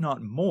play, if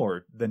not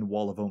more, than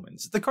Wall of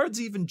Omens. The card's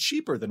even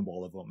cheaper than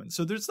Wall of Omens,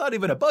 so there's not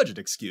even a budget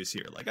excuse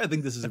here. Like, I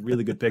think this is a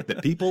really good pick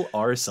that people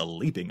are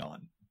sleeping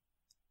on.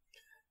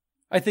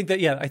 I think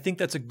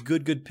that's a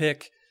good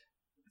pick.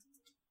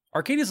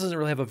 Arcades doesn't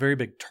really have a very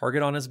big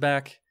target on his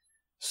back.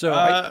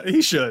 So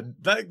he should.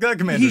 That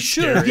commander's he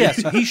should, scary. yes,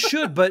 he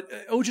should. But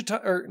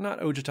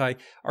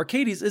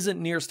Arcades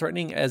isn't near as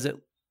threatening as it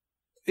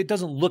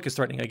doesn't look as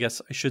threatening, I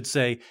guess I should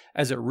say,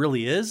 as it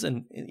really is.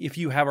 And if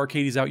you have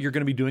Arcades out, you're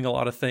going to be doing a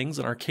lot of things.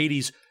 And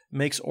Arcades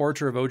makes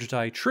Orator of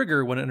Ojutai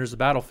trigger when it enters the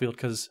battlefield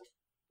because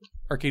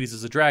Arcades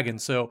is a dragon.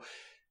 So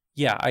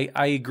yeah,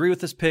 I agree with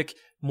this pick.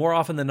 More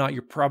often than not,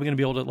 you're probably going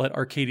to be able to let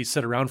Arcades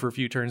sit around for a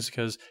few turns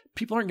because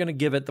people aren't going to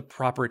give it the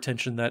proper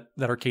attention that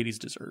Arcades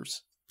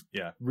deserves.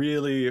 Yeah,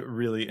 really,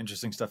 really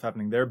interesting stuff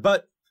happening there.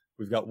 But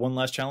we've got one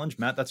last challenge.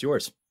 Matt, that's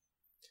yours.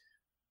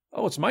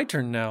 Oh, it's my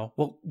turn now.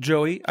 Well,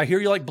 Joey, I hear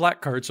you like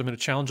black cards, so I'm going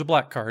to challenge a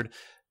black card,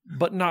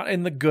 but not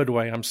in the good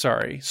way, I'm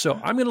sorry. So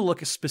I'm going to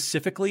look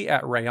specifically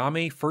at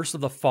Rayami, First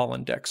of the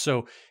Fallen deck.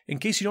 So in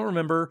case you don't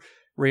remember,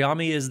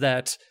 Rayami is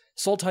that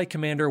Sultai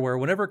commander where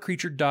whenever a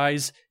creature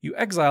dies, you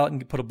exile it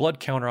and put a blood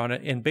counter on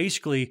it, and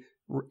basically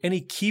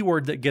any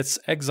keyword that gets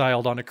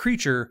exiled on a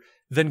creature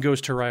then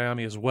goes to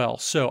Rayami as well.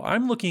 So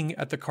I'm looking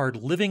at the card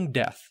Living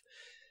Death.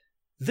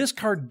 This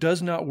card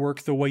does not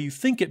work the way you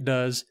think it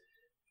does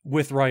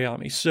with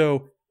Rayami.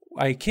 So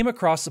I came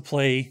across a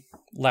play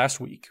last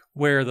week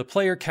where the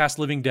player cast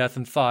Living Death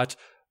and thought,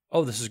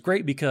 oh, this is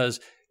great because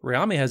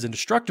Rayami has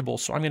Indestructible,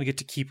 so I'm going to get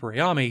to keep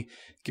Rayami,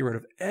 get rid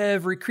of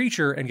every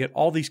creature, and get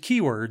all these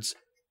keywords.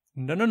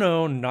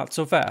 No, not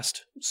so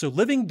fast. So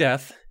Living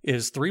Death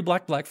is 3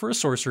 black for a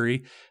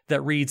sorcery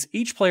that reads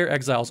each player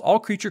exiles all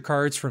creature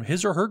cards from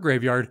his or her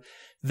graveyard,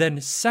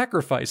 then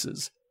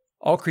sacrifices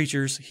all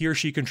creatures he or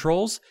she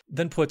controls,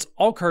 then puts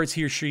all cards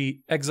he or she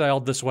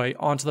exiled this way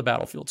onto the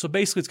battlefield. So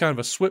basically it's kind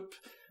of a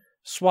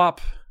swap,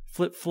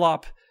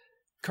 flip-flop,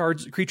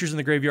 creatures in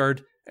the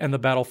graveyard and the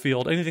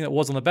battlefield. Anything that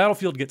was on the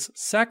battlefield gets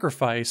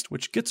sacrificed,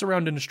 which gets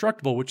around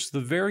Indestructible, which is the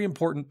very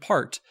important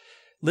part.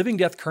 Living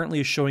Death currently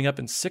is showing up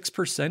in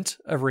 6%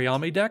 of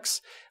Rayami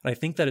decks, and I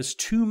think that is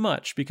too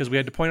much because we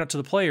had to point out to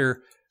the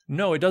player,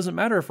 no, it doesn't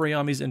matter if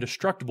Rayami's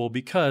indestructible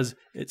because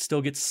it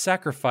still gets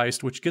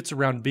sacrificed, which gets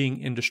around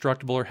being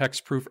indestructible or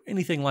hexproof,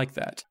 anything like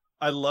that.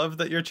 I love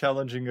that you're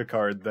challenging a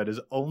card that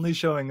is only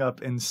showing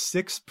up in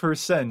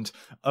 6%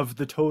 of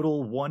the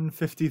total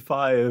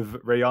 155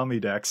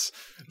 Rayami decks.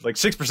 Like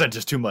 6%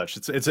 is too much.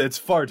 It's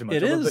far too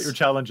much. I love that you're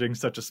challenging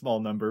such a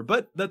small number,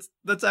 but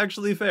that's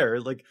actually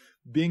fair. Like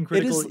being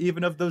critical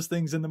even of those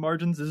things in the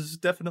margins is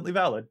definitely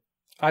valid.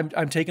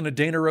 I'm taking a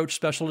Dana Roach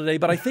special today,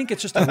 but I think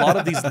it's just a lot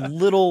of these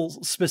little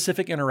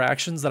specific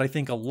interactions that I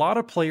think a lot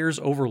of players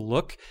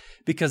overlook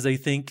because they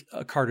think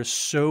a card is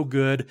so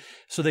good.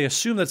 So they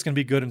assume that's going to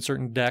be good in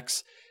certain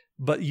decks,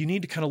 but you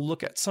need to kind of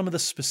look at some of the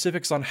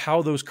specifics on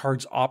how those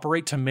cards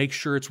operate to make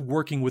sure it's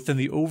working within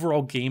the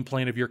overall game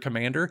plan of your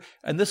commander.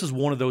 And this is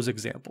one of those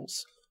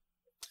examples.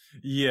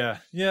 Yeah,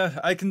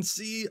 I can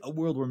see a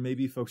world where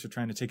maybe folks are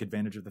trying to take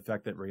advantage of the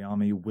fact that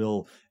Rayami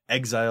will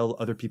exile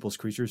other people's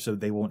creatures so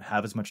they won't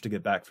have as much to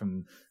get back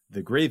from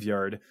the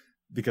graveyard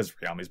because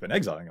Rayami's been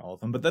exiling all of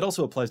them, but that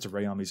also applies to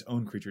Rayami's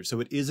own creatures, so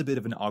it is a bit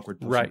of an awkward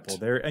push and pull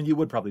there, and you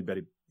would probably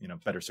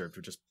better served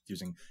with just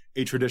using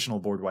a traditional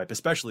board wipe,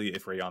 especially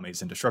if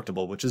Rayami's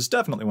indestructible, which is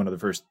definitely one of the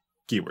first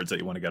keywords that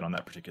you want to get on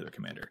that particular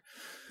commander.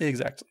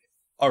 Exactly.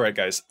 All right,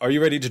 guys, are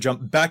you ready to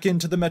jump back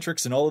into the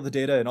metrics and all of the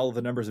data and all of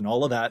the numbers and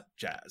all of that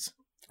jazz?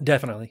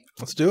 Definitely.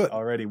 Let's do it.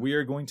 Alrighty, we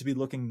are going to be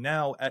looking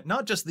now at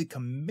not just the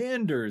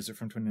commanders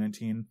from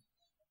 2019,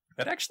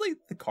 but actually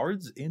the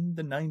cards in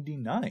the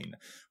 99.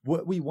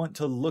 What we want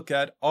to look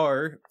at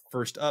are,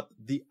 first up,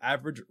 the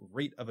average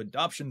rate of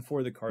adoption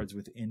for the cards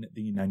within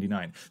the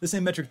 99. The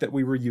same metric that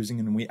we were using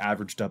when we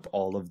averaged up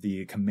all of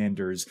the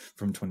commanders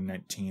from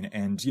 2019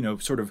 and,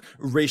 sort of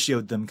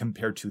ratioed them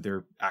compared to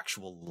their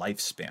actual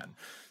lifespan.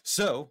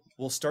 So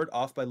we'll start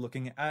off by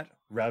looking at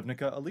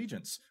Ravnica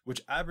Allegiance,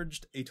 which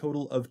averaged a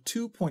total of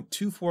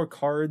 2.24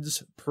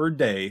 cards per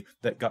day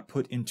that got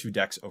put into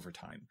decks over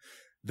time.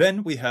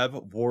 Then we have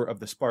War of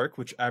the Spark,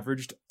 which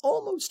averaged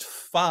almost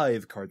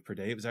 5 cards per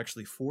day. It was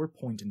actually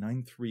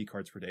 4.93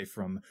 cards per day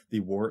from the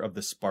War of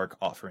the Spark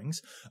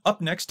offerings. Up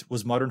next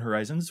was Modern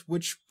Horizons,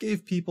 which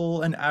gave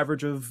people an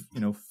average of,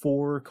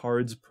 4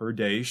 cards per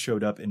day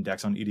showed up in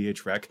decks on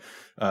EDH Rec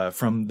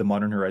from the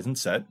Modern Horizons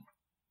set.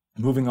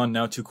 Moving on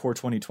now to Core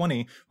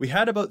 2020, we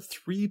had about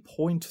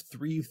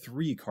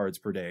 3.33 cards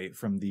per day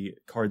from the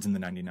cards in the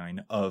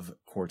 99 of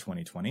Core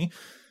 2020.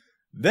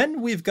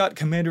 Then we've got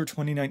Commander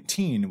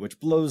 2019, which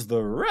blows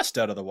the rest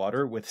out of the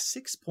water with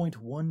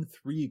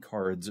 6.13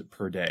 cards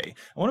per day.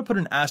 I want to put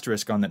an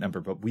asterisk on that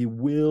number, but we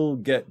will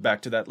get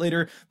back to that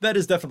later. That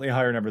is definitely a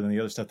higher number than the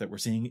other stuff that we're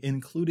seeing,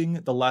 including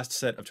the last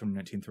set of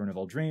 2019 Throne of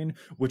Eldraine,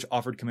 which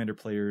offered Commander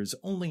players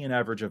only an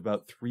average of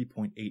about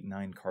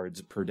 3.89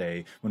 cards per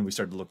day when we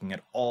started looking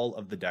at all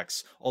of the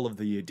decks, all of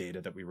the data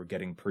that we were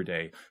getting per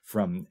day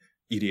from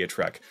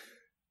EDHREC.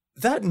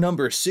 That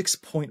number,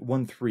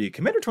 6.13,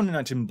 Commander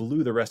 2019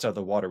 blew the rest out of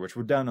the water, which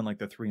we're down in like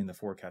the 3 and the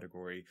 4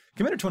 category.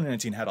 Commander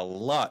 2019 had a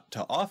lot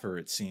to offer,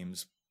 it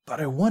seems. But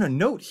I want to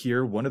note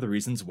here one of the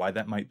reasons why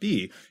that might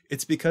be.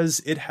 It's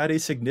because it had a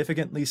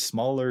significantly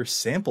smaller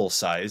sample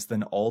size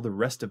than all the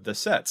rest of the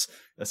sets.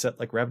 A set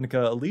like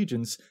Ravnica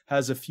Allegiance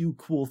has a few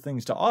cool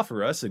things to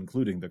offer us,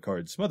 including the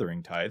card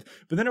Smothering Tithe,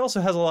 but then it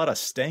also has a lot of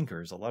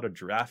stankers, a lot of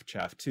draft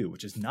chaff too,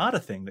 which is not a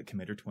thing that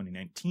Commander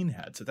 2019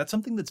 had. So that's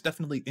something that's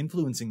definitely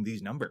influencing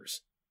these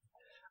numbers.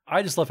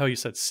 I just love how you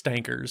said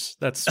stankers.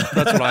 That's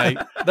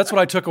what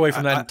I took away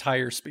from that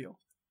entire spiel.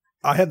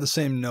 I had the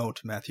same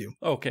note, Matthew.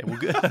 Okay, well,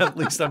 good. At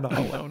least I'm not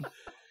alone.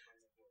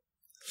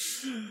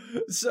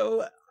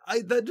 So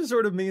that just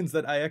sort of means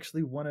that I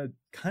actually want to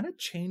kind of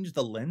change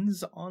the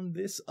lens on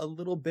this a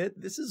little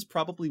bit. This is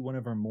probably one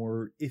of our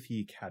more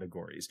iffy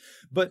categories.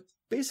 But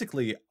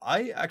basically,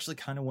 I actually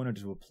kind of wanted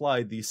to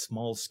apply the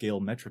small scale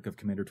metric of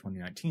Commander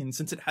 2019.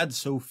 Since it had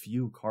so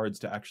few cards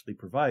to actually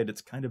provide, it's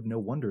kind of no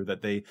wonder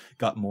that they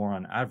got more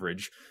on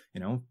average.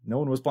 You know, no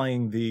one was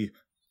playing the...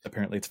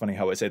 Apparently, it's funny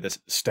how I say this,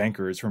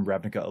 stankers from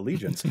Ravnica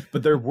Allegiance,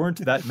 but there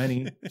weren't that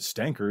many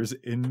stankers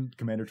in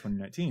Commander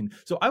 2019.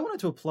 So I wanted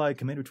to apply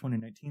Commander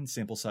 2019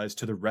 sample size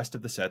to the rest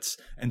of the sets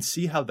and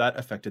see how that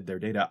affected their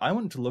data. I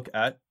wanted to look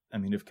at,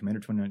 if Commander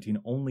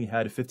 2019 only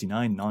had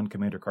 59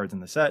 non-Commander cards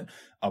in the set,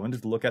 I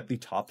wanted to look at the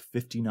top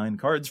 59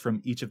 cards from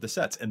each of the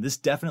sets, and this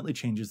definitely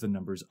changes the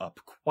numbers up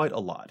quite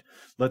a lot.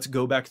 Let's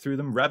go back through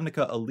them.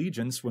 Ravnica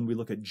Allegiance, when we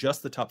look at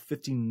just the top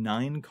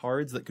 59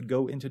 cards that could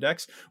go into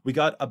decks, we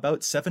got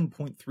about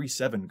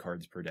 7.37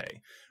 cards per day.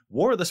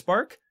 War of the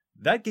Spark,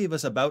 that gave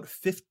us about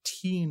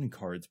 15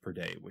 cards per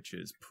day, which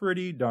is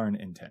pretty darn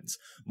intense.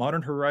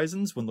 Modern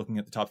Horizons, when looking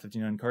at the top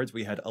 59 cards,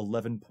 we had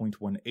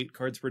 11.18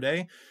 cards per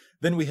day.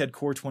 Then we had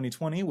Core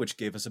 2020, which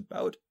gave us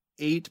about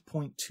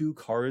 8.2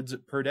 cards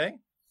per day.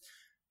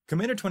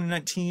 Commander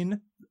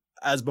 2019,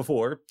 as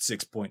before,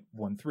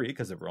 6.13,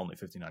 because there were only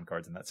 59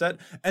 cards in that set.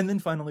 And then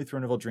finally,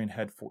 Throne of Eldraine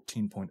had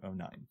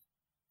 14.09.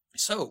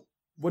 So,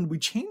 when we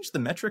change the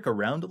metric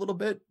around a little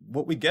bit,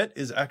 what we get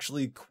is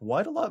actually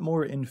quite a lot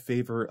more in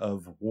favor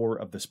of War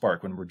of the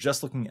Spark when we're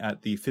just looking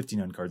at the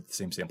 59 cards, the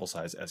same sample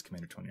size as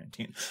Commander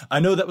 2019.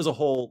 I know that was a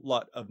whole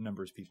lot of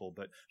numbers, people,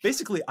 but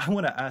basically I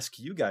want to ask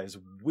you guys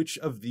which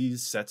of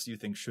these sets you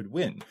think should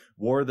win.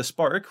 War of the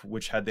Spark,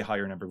 which had the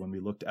higher number when we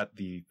looked at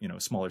the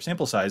smaller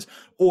sample size,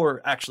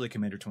 or actually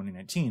Commander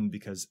 2019,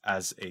 because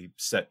as a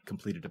set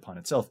completed upon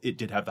itself, it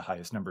did have the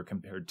highest number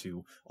compared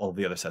to all of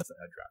the other sets that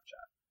had draft chat.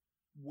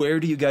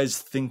 Where do you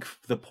guys think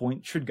the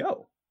point should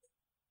go?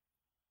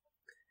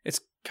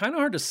 It's kind of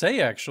hard to say,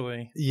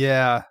 actually.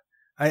 Yeah,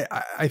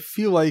 I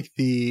feel like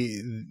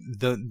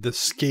the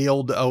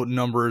scaled out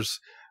numbers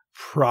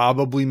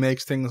probably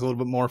makes things a little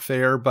bit more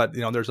fair, but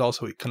there's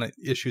also kind of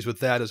issues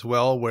with that as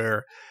well,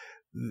 where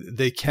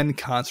they can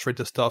concentrate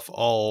the stuff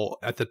all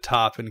at the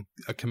top in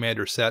a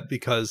Commander set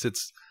because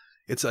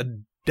it's a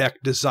deck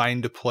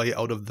designed to play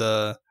out of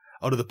the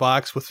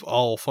box with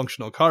all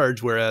functional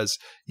cards, whereas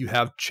you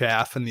have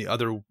chaff and the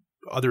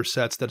other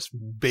sets that's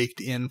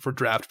baked in for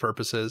draft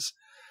purposes.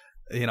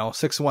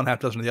 6 of one, half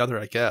dozen of the other,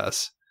 I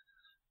guess.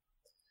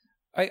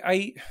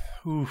 I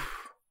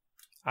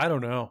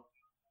don't know.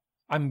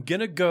 I'm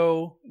gonna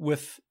go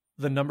with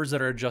the numbers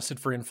that are adjusted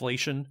for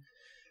inflation,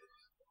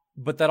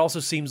 but that also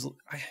seems.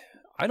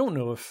 I don't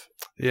know if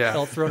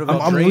Throne of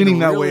Eldraine I'm leaning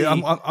that really... way.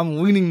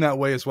 I'm leaning that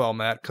way as well,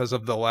 Matt, because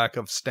of the lack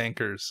of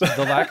stankers.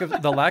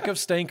 The lack of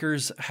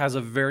stankers has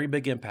a very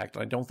big impact.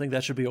 I don't think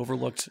that should be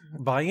overlooked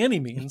by any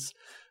means.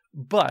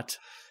 But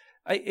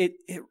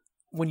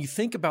when you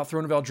think about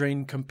Throne of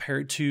Eldraine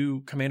compared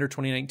to Commander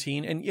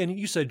 2019, and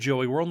you said,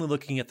 Joey, we're only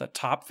looking at the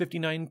top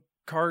 59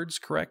 cards,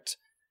 correct?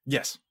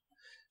 Yes.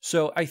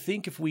 So I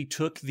think if we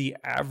took the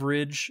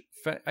average,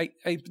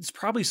 it's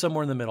probably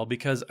somewhere in the middle,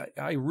 because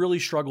I really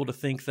struggle to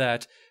think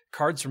that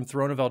cards from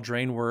Throne of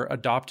Eldraine were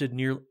adopted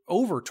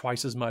over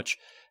twice as much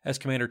as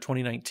Commander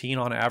 2019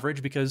 on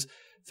average, because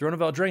Throne of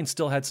Eldraine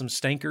still had some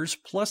stankers.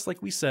 Plus,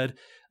 like we said,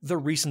 the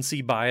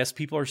recency bias.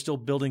 People are still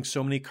building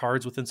so many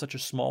cards within such a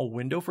small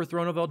window for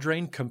Throne of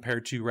Eldraine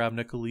compared to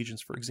Ravnica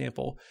Allegiance, for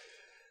example.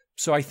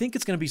 So I think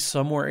it's going to be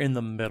somewhere in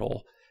the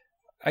middle.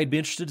 I'd be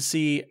interested to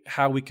see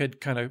how we could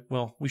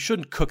we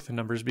shouldn't cook the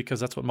numbers because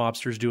that's what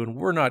mobsters do, and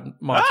we're not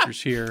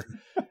mobsters here.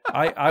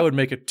 I would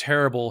make a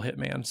terrible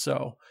hitman,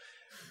 so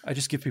I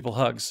just give people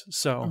hugs.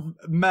 So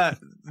Matt,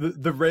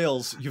 the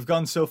rails, you've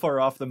gone so far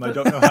off them, I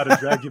don't know how to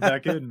drag you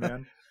back in,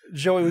 man.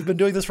 Joey, we've been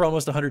doing this for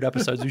almost 100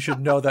 episodes. You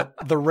should know that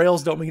the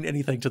rails don't mean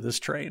anything to this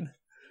train.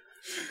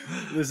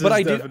 This is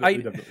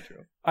definitely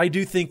true. I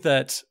do think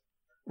that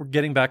we're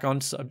getting back on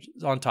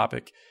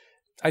topic.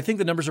 I think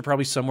the numbers are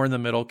probably somewhere in the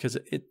middle because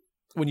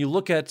when you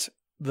look at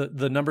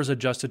the numbers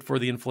adjusted for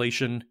the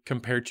inflation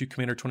compared to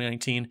Commander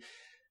 2019,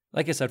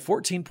 like I said,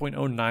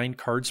 14.09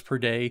 cards per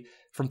day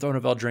from Throne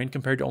of Eldraine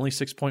compared to only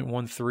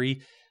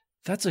 6.13.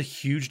 That's a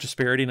huge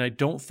disparity, and I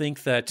don't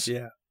think that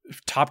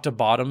top to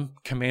bottom,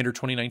 Commander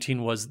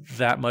 2019 was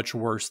that much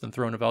worse than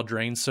Throne of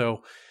Eldraine.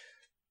 So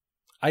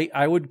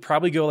I would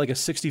probably go like a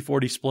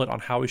 60-40 split on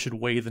how we should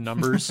weigh the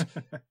numbers.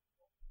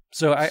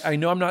 So I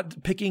know I'm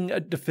not picking a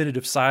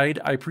definitive side.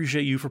 I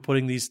appreciate you for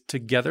putting these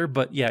together,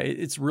 but yeah,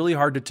 it's really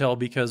hard to tell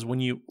because when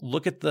you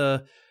look at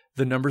the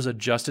numbers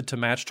adjusted to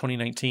match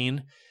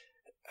 2019,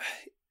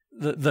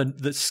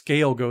 the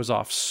scale goes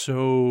off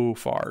so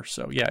far.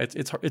 So yeah,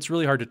 it's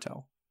really hard to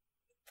tell.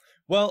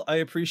 Well, I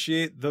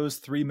appreciate those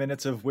 3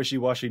 minutes of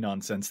wishy-washy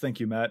nonsense. Thank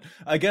you, Matt.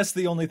 I guess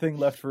the only thing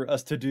left for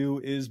us to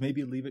do is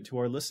maybe leave it to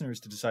our listeners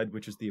to decide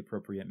which is the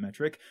appropriate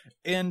metric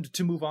and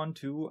to move on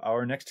to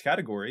our next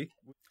category.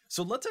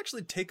 So let's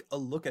actually take a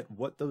look at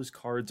what those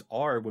cards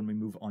are when we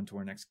move on to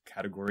our next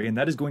category, and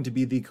that is going to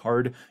be the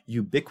card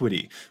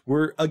ubiquity.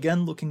 We're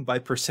again looking by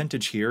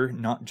percentage here,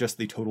 not just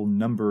the total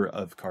number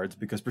of cards,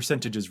 because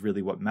percentage is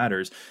really what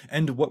matters.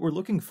 And what we're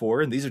looking for,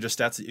 and these are just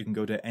stats that you can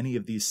go to any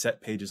of these set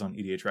pages on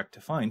EDHREC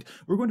to find,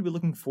 we're going to be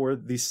looking for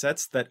the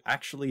sets that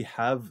actually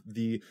have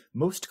the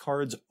most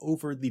cards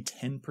over the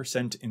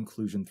 10%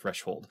 inclusion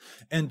threshold.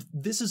 And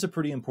this is a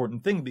pretty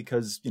important thing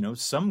because, you know,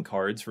 some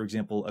cards, for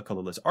example, a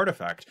colorless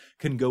artifact,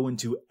 can go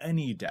into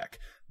any deck,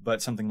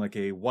 but something like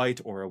a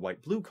white or a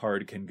white-blue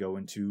card can go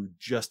into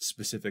just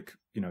specific,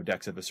 you know,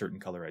 decks of a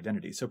certain color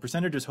identity. So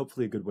percentage is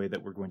hopefully a good way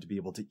that we're going to be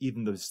able to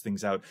even those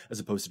things out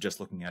as opposed to just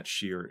looking at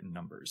sheer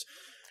numbers.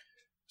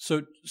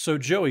 So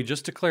Joey,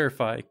 just to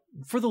clarify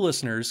for the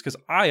listeners, because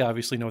I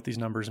obviously know what these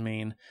numbers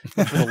mean,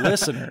 for the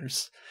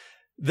listeners,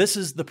 this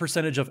is the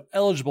percentage of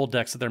eligible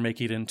decks that they're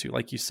making it into,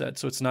 like you said.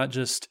 So it's not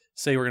just,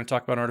 say we're going to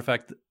talk about an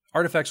artifact.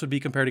 Artifacts would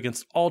be compared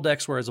against all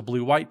decks, whereas a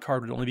blue-white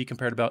card would only be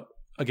compared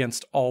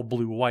against all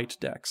blue-white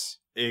decks.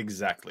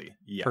 Exactly.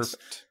 Yes.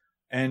 Perfect.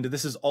 And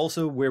this is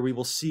also where we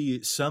will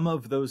see some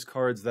of those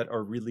cards that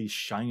are really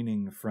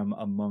shining from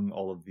among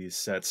all of these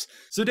sets.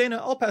 So Dana,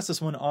 I'll pass this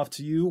one off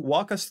to you.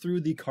 Walk us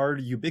through the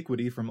card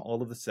ubiquity from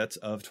all of the sets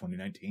of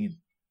 2019.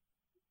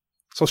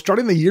 So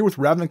starting the year with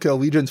Ravnica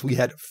Allegiance, we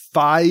had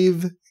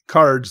 5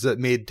 cards that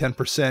made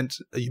 10%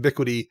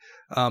 ubiquity.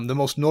 The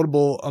most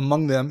notable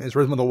among them is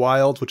Rhythm of the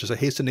Wild, which is a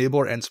haste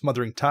enabler, and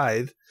Smothering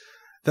Tithe.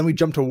 Then we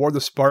jumped to War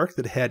the Spark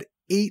that had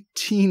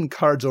 18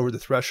 cards over the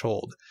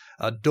threshold.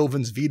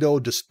 Dovin's Veto,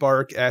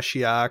 Despark,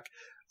 Ashiok,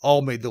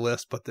 all made the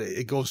list, but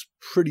it goes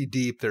pretty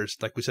deep. There's,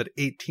 like we said,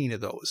 18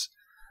 of those.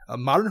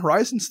 Modern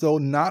Horizons, though,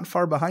 not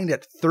far behind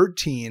at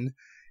 13,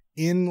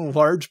 in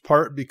large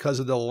part because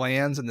of the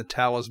lands and the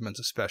talismans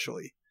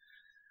especially.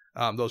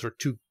 Those are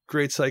 2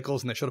 great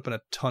cycles, and they showed up in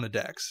a ton of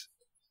decks.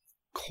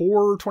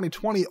 Core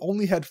 2020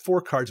 only had 4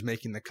 cards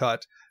making the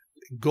cut.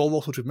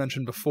 Golos, which we've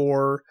mentioned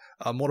before,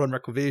 Moldon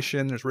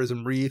Reclamation, there's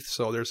Rhythm Wreath,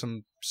 so there's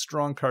some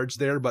strong cards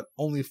there, but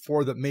only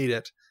 4 that made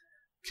it.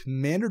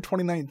 Commander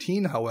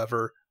 2019,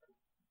 however,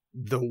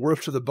 the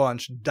worst of the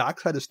bunch,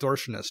 Dockside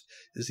Distortionist,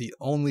 is the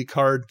only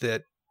card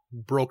that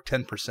broke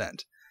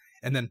 10%.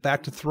 And then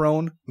back to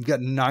Throne, we've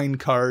got 9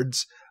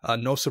 cards.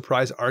 No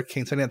surprise,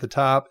 Arcane sitting at the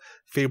top.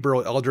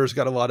 Faeburrow Elders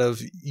got a lot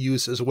of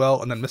use as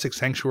well. And then Mystic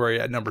Sanctuary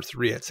at number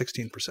 3 at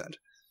 16%.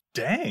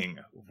 Dang,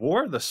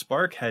 War of the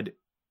Spark had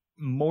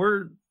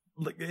more,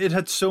 like, it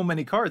had so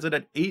many cards. It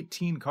had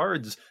 18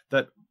 cards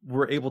that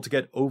were able to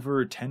get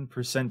over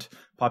 10%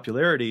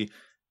 popularity.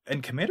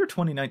 And Commander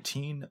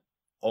 2019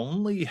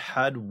 only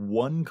had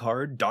 1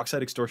 card,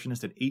 Dockside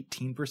Extortionist, at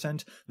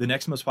 18%. The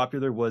next most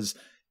popular was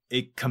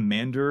a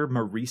Commander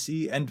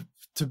Marisi. And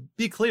to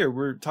be clear,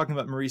 we're talking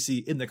about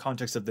Marisi in the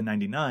context of the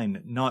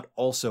 99, not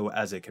also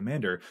as a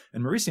commander.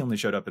 And Marisi only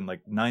showed up in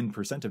like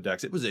 9% of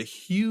decks. It was a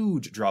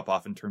huge drop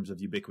off in terms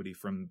of ubiquity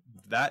from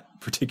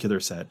that particular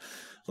set.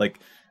 Like,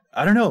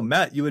 I don't know,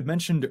 Matt, you had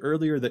mentioned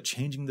earlier that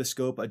changing the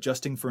scope,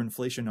 adjusting for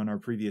inflation on our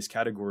previous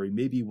category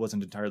maybe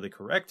wasn't entirely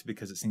correct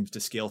because it seems to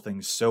scale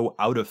things so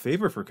out of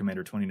favor for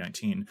Commander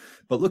 2019.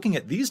 But looking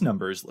at these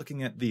numbers,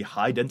 looking at the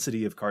high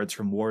density of cards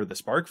from War of the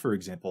Spark, for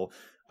example,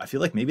 I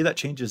feel like maybe that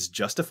change is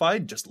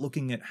justified just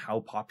looking at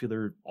how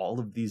popular all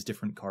of these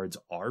different cards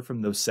are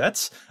from those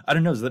sets. I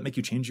don't know, does that make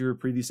you change your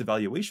previous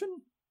evaluation?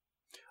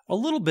 A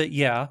little bit,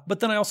 yeah. But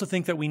then I also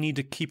think that we need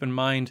to keep in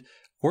mind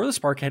War of the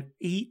Spark had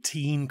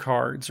 18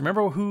 cards.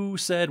 Remember who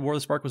said War of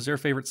the Spark was their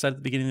favorite set at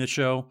the beginning of the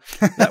show?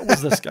 That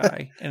was this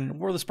guy. And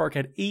War of the Spark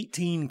had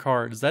 18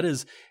 cards. That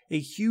is a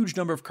huge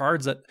number of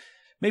cards that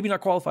maybe not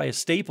qualify as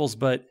staples,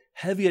 but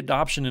heavy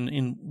adoption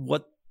in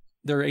what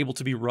they're able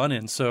to be run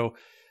in. So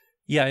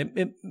yeah,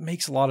 it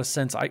makes a lot of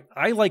sense.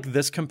 I like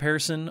this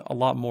comparison a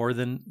lot more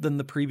than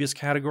the previous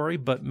category,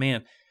 but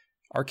man,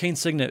 Arcane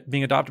Signet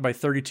being adopted by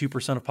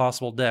 32% of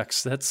possible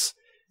decks, that's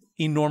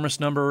enormous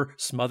number.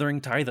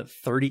 Smothering Tithe at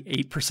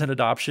 38%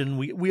 adoption.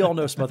 We all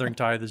know Smothering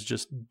Tithe is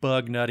just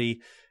bug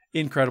nutty,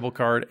 incredible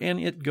card, and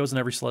it goes in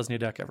every Selesnya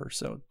deck ever.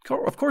 So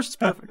of course it's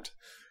perfect.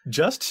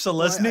 Just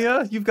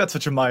Selesnya? You've got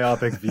such a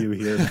myopic view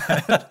here.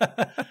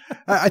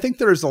 I think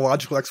there is a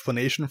logical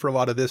explanation for a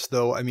lot of this,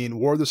 though. I mean,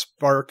 War of the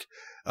Spark,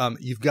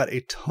 you've got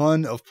a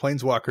ton of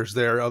planeswalkers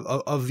there.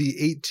 Of the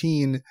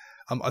 18,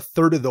 a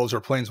third of those are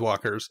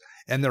planeswalkers,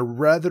 and they're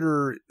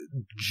rather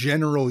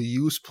general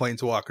use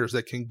planeswalkers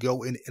that can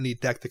go in any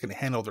deck that can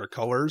handle their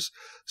colors.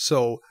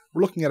 So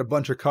we're looking at a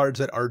bunch of cards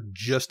that are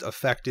just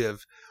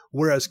effective,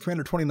 whereas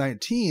Commander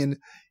 2019,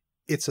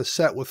 it's a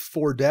set with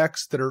 4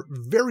 decks that are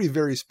very,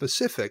 very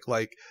specific.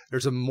 Like,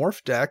 there's a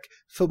Morph deck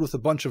filled with a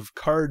bunch of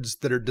cards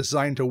that are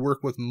designed to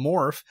work with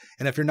Morph,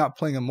 and if you're not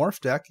playing a Morph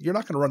deck, you're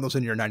not going to run those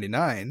in your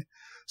 99.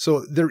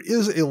 So there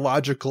is a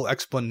logical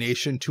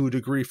explanation to a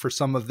degree for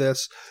some of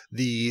this.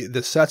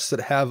 The sets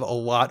that have a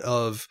lot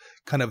of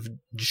kind of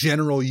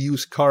general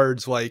use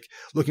cards, like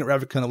looking at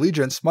Ravnica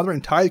Allegiance,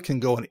 Smothering Tithe can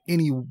go in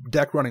any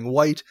deck running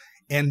white,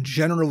 and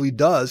generally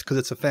does, because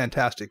it's a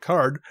fantastic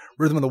card.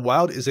 Rhythm of the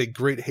Wild is a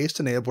great haste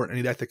enabler in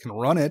any deck that can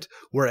run it,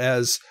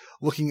 whereas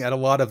looking at a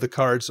lot of the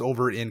cards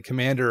over in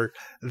Commander,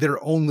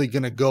 they're only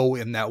going to go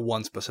in that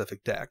one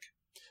specific deck.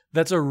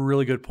 That's a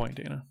really good point,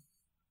 Dana.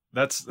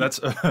 That's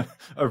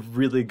a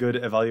really good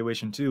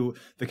evaluation too.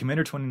 The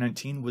Commander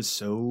 2019 was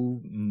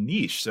so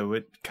niche, so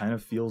it kind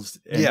of feels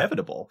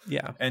inevitable.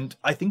 Yeah. And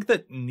I think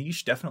that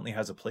niche definitely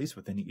has a place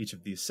within each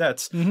of these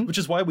sets, which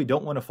is why we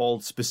don't want to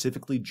fall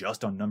specifically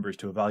just on numbers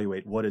to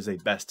evaluate what is a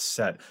best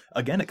set.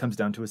 Again, it comes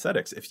down to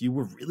aesthetics. If you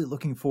were really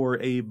looking for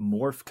a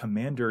Morph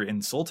Commander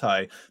in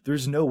Sultai,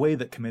 there's no way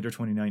that Commander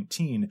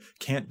 2019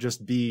 can't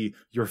just be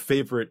your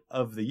favorite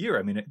of the year.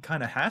 I mean, it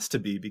kind of has to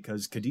be,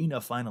 because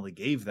Kadena finally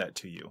gave that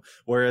to you.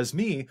 Whereas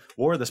me,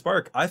 War of the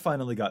Spark, I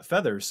finally got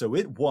Feathers, so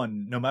it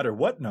won no matter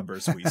what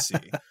numbers we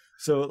see.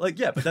 So, like,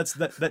 yeah, but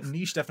that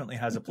niche definitely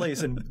has a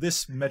place, and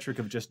this metric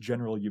of just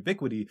general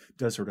ubiquity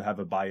does sort of have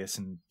a bias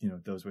in,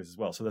 those ways as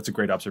well. So that's a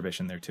great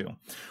observation there too.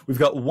 We've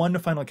got one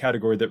final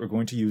category that we're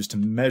going to use to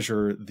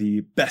measure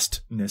the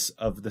bestness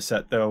of the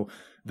set, though.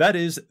 That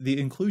is the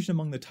inclusion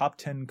among the top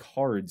 10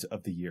 cards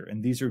of the year,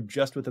 and these are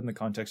just within the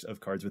context of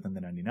cards within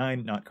the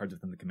 99, not cards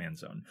within the command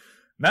zone.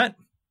 Matt,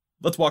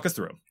 let's walk us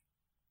through.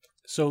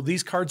 So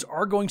these cards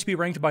are going to be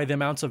ranked by the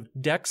amounts of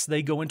decks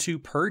they go into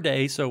per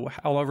day, so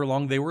however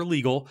long they were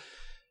legal.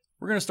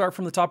 We're going to start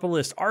from the top of the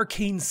list.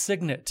 Arcane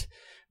Signet,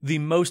 the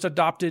most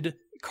adopted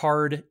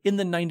card in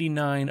the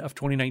 99 of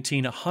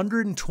 2019.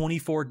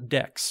 124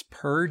 decks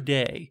per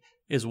day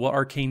is what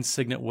Arcane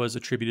Signet was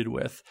attributed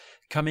with.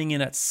 Coming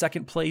in at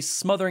second place,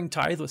 Smothering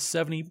Tithe with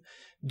 70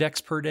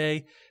 decks per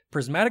day.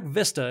 Prismatic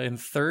Vista in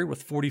third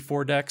with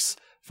 44 decks,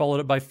 followed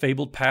up by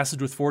Fabled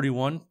Passage with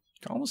 41.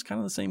 Almost kind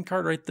of the same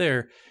card right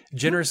there.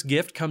 Generous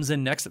Gift comes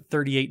in next at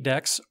 38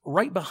 decks.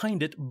 Right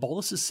behind it,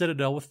 Bolas'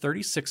 Citadel with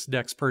 36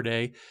 decks per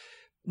day.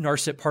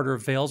 Narset Parter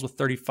of Veils with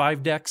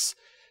 35 decks.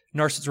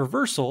 Narset's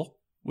Reversal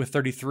with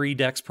 33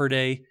 decks per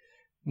day.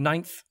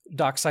 Ninth,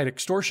 Dockside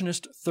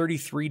Extortionist,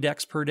 33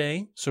 decks per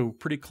day. So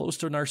pretty close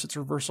to Narset's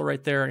Reversal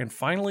right there. And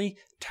finally,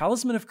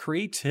 Talisman of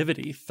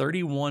Creativity,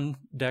 31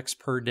 decks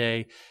per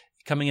day,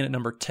 coming in at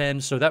number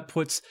 10. So that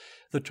puts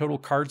the total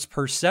cards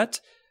per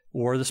set.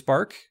 War of the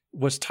Spark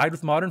was tied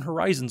with Modern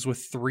Horizons with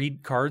 3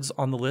 cards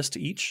on the list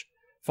each.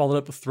 Followed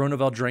up with Throne of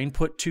Eldraine,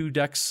 put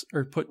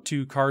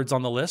 2 cards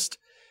on the list.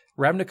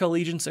 Ravnica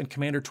Allegiance and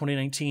Commander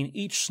 2019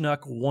 each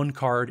snuck 1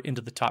 card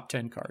into the top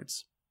 10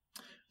 cards.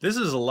 This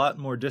is a lot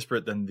more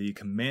disparate than the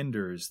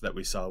Commanders that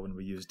we saw when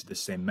we used the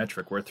same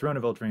metric, where Throne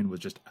of Eldraine was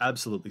just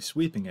absolutely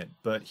sweeping it.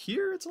 But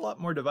here it's a lot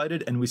more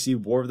divided, and we see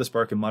War of the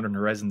Spark and Modern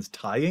Horizons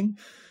tying.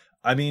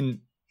 I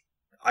mean,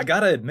 I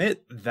gotta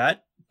admit,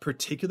 that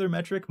particular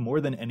metric,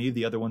 more than any of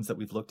the other ones that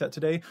we've looked at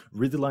today,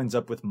 really lines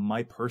up with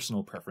my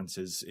personal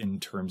preferences in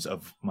terms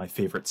of my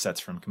favorite sets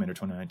from Commander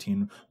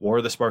 2019. War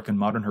of the Spark and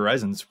Modern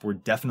Horizons were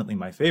definitely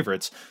my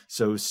favorites,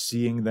 so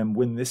seeing them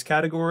win this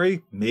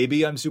category,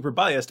 maybe I'm super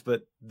biased,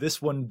 but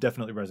this one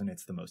definitely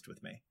resonates the most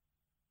with me.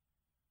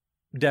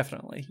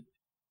 Definitely.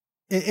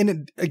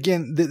 And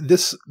again,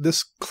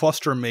 this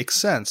cluster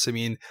makes sense. I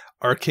mean,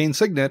 Arcane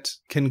Signet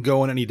can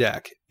go in any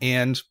deck,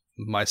 and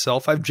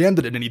myself, I've jammed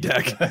it in any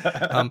deck.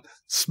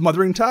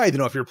 Smothering Tithe,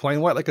 if you're playing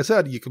white, like I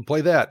said, you can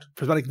play that.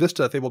 Prismatic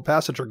Vista, Fabled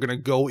Passage are going to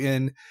go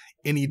in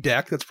any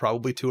deck that's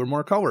probably 2 or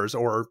more colors,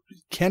 or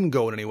can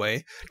go in any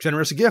way.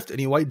 Generous Gift,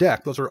 any white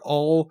deck. Those are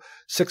all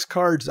 6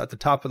 cards at the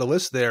top of the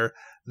list there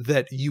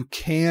that you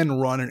can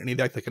run in any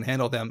deck that can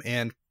handle them,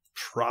 and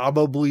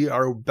probably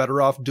are better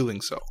off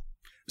doing so.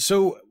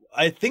 So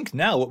I think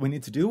now what we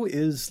need to do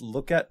is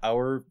look at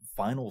our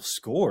final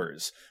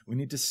scores. We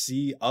need to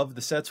see, of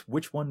the sets,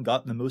 which one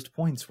got the most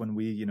points when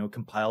we,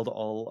 compiled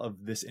all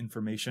of this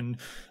information.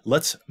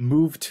 Let's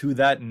move to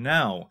that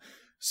now.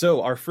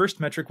 So our first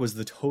metric was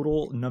the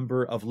total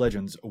number of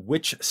legends.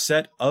 Which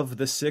set of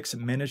the 6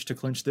 managed to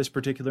clinch this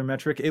particular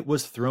metric? It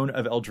was Throne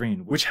of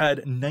Eldraine, which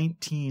had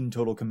 19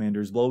 total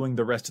commanders, blowing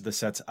the rest of the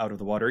sets out of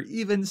the water.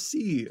 Even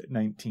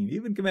C19,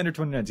 even Commander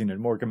 2019 had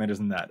more commanders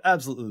than that.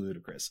 Absolutely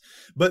ludicrous.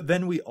 But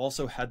then we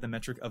also had the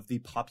metric of the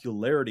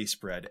popularity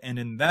spread. And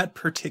in that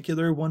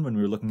particular one, when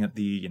we were looking at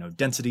the,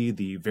 density,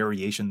 the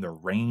variation, the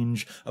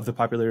range of the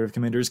popularity of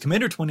commanders,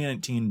 Commander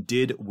 2019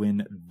 did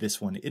win this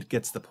one. It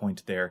gets the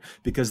point there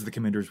because the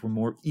commanders were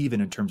more even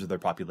in terms of their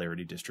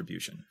popularity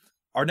distribution.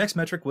 Our next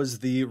metric was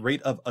the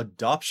rate of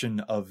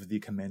adoption of the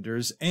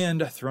commanders,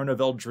 and Throne of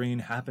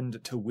Eldraine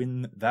happened to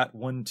win that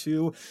one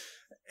too.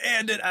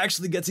 And it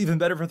actually gets even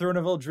better for Throne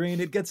of Eldraine.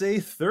 It gets a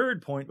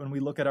 3rd point when we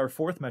look at our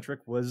 4th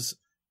metric, was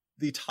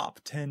the top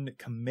 10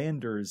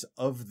 commanders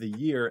of the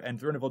year, and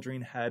Throne of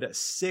Eldraine had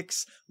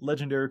 6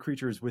 legendary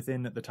creatures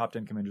within the top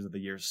 10 commanders of the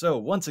year. So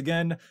once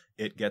again,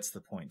 it gets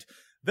the point.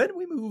 Then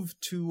we move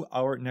to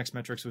our next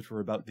metrics, which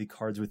were about the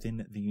cards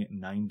within the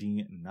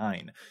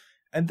 99.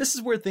 And this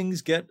is where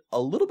things get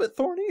a little bit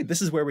thorny.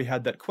 This is where we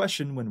had that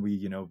question when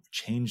we,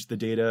 changed the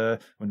data,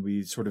 when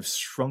we sort of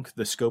shrunk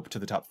the scope to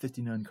the top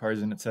 59 cards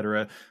and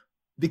etc.,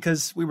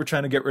 because we were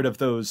trying to get rid of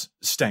those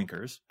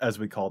stankers, as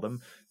we call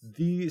them.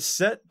 The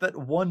set that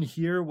won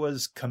here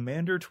was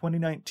Commander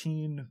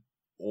 2019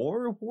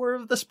 or War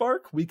of the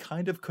Spark. We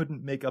kind of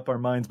couldn't make up our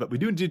minds, but we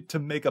do need to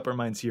make up our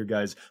minds here,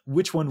 guys.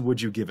 Which one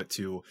would you give it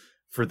to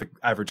for the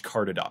average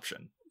card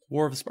adoption?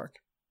 War of the Spark.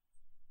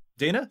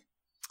 Dana?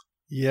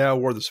 Yeah,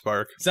 War of the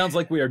Spark. Sounds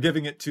like we are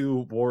giving it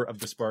to War of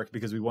the Spark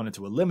because we wanted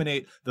to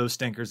eliminate those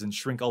stankers and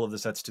shrink all of the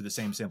sets to the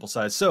same sample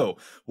size. So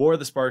War of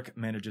the Spark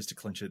manages to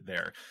clinch it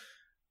there.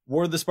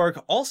 War of the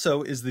Spark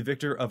also is the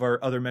victor of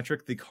our other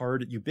metric, the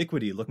card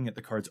ubiquity. Looking at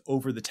the cards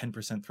over the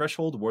 10%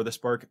 threshold, War of the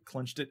Spark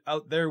clinched it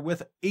out there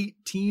with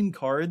 18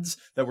 cards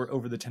that were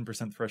over the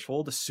 10%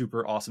 threshold.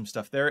 Super awesome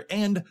stuff there.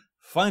 And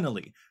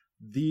finally,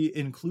 the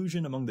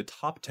inclusion among the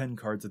top 10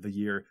 cards of the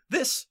year.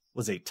 This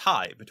was a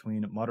tie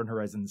between Modern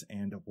Horizons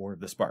and War of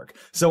the Spark.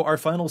 So our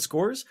final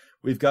scores,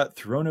 we've got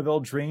Throne of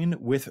Eldraine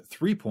with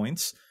 3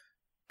 points,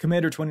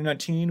 Commander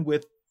 2019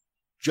 with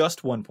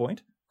just 1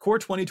 point, Core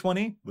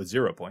 2020 with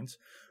 0 points,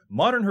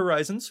 Modern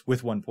Horizons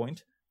with 1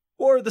 point,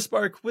 War of the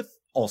Spark with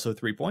also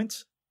 3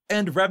 points,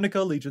 and Ravnica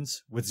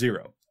Allegiance with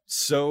 0.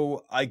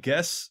 So I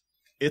guess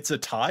it's a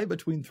tie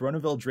between Throne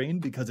of Eldraine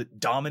because it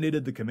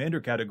dominated the commander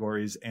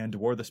categories and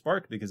War of the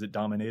Spark because it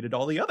dominated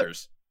all the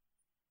others.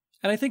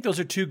 And I think those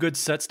are 2 good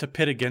sets to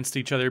pit against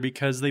each other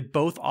because they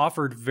both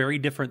offered very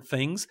different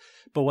things,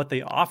 but what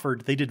they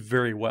offered, they did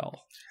very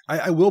well.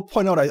 I will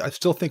point out, I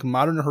still think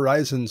Modern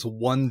Horizons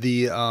won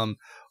the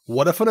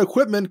what if an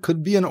equipment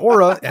could be an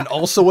aura and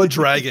also a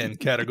dragon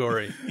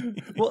category.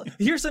 Well,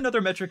 here's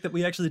another metric that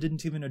we actually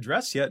didn't even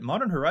address yet.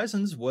 Modern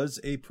Horizons was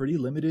a pretty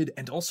limited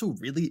and also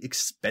really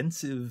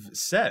expensive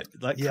set.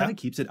 That kind of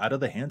keeps it out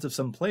of the hands of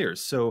some players.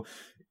 So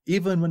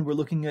even when we're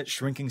looking at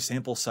shrinking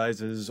sample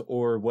sizes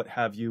or what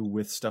have you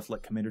with stuff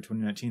like Commander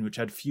 2019, which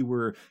had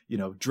fewer,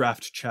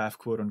 draft chaff,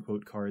 quote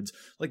unquote, cards,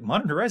 like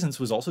Modern Horizons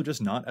was also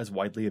just not as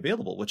widely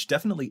available, which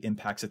definitely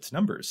impacts its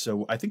numbers.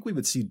 So I think we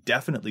would see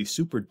definitely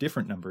super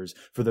different numbers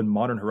for the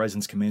Modern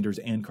Horizons commanders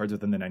and cards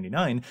within the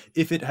 99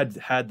 if it had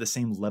had the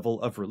same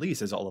level of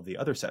release as all of the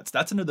other sets.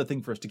 That's another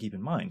thing for us to keep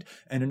in mind.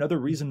 And another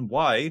reason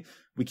why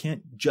we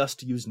can't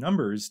just use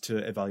numbers to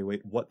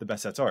evaluate what the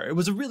best sets are. It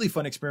was a really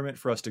fun experiment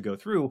for us to go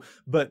through,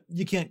 but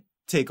you can't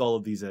take all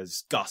of these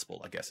as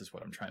gospel, I guess is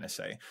what I'm trying to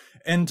say.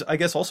 And I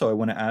guess also I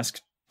want to ask,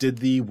 did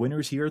the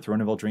winners here,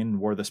 Throne of Eldraine and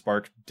War of the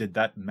Spark, did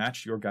that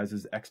match your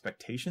guys'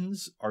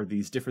 expectations? Are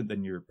these different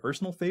than your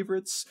personal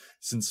favorites?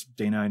 Since,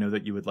 Dana, I know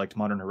that you had liked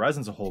Modern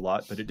Horizons a whole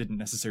lot, but it didn't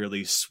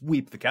necessarily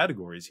sweep the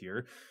categories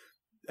here.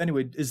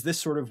 Anyway, is this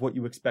sort of what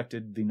you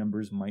expected the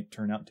numbers might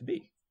turn out to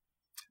be?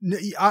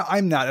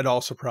 I'm not at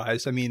all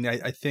surprised. I mean,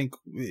 I think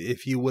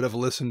if you would have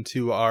listened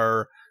to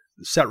our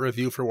set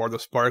review for War of the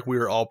Spark, we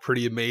were all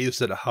pretty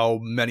amazed at how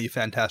many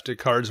fantastic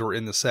cards were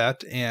in the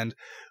set, and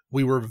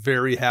we were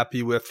very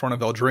happy with Throne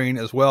of Eldraine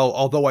as well,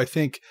 although I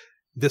think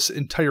this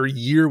entire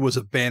year was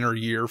a banner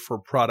year for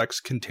products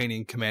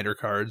containing commander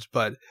cards,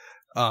 but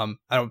I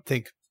don't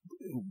think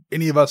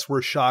any of us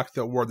were shocked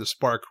that War of the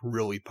Spark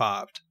really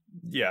popped.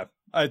 Yeah,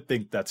 I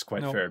think that's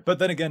quite fair. But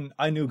then again,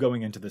 I knew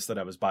going into this that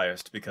I was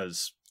biased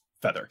because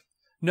Feather.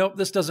 Nope,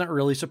 this doesn't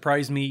really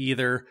surprise me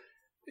either.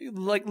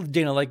 Like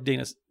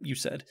Dana, you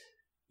said,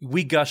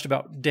 we gushed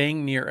about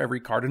dang near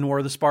every card in War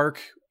of the Spark,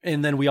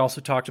 and then we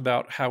also talked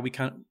about how we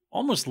kind of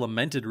almost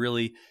lamented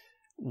really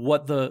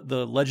what the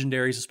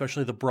legendaries,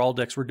 especially the Brawl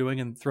decks, were doing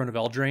in Throne of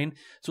Eldraine.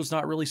 So it's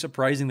not really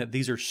surprising that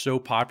these are so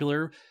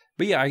popular.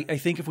 But yeah, I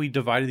think if we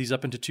divided these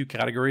up into 2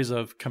 categories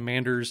of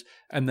commanders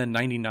and then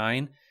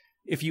 99,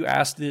 if you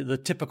asked the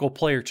typical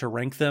player to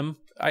rank them,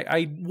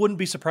 I wouldn't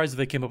be surprised if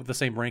they came up with the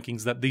same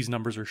rankings that these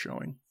numbers are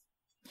showing.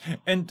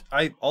 And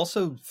I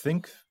also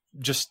think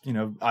just,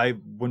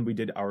 when we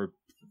did our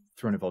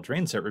Throne of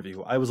Eldraine set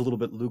review, I was a little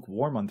bit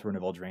lukewarm on Throne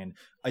of Eldraine.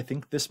 I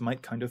think this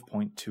might kind of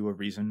point to a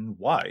reason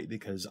why,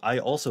 because I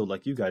also,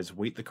 like you guys,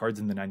 weight the cards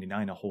in the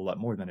 99 a whole lot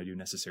more than I do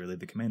necessarily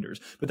the commanders.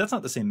 But that's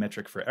not the same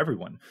metric for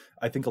everyone.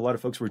 I think a lot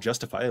of folks were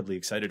justifiably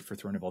excited for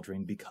Throne of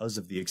Eldraine because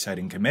of the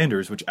exciting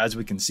commanders, which, as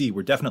we can see,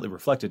 were definitely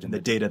reflected in the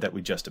data that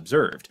we just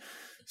observed.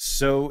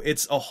 So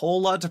it's a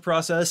whole lot to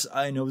process.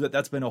 I know that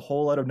that's been a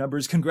whole lot of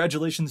numbers.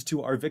 Congratulations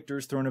to our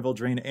victors, Throne of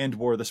Eldraine and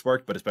War of the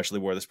Spark, but especially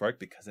War of the Spark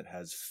because it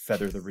has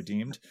Feather the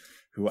Redeemed,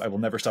 who I will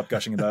never stop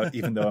gushing about,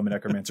 even though I'm a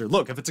necromancer.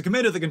 Look, if it's a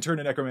commander that can turn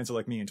a necromancer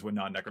like me into a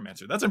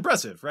non-necromancer, that's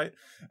impressive, right?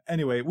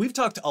 Anyway, we've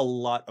talked a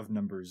lot of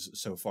numbers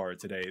so far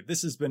today.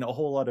 This has been a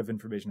whole lot of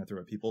information to throw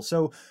at people.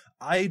 So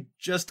I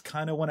just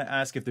kind of want to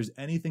ask if there's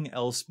anything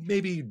else,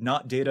 maybe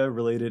not data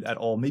related at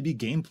all, maybe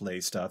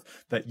gameplay stuff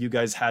that you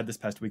guys had this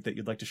past week that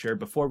you'd like to share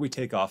before we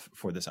take off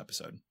for this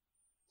episode.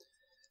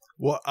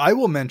 Well, I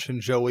will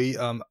mention, Joey,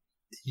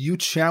 you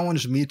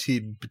challenged me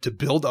to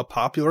build a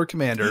popular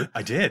commander.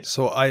 I did.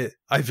 So I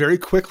very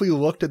quickly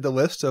looked at the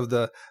list of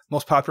the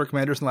most popular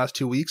commanders in the last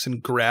 2 weeks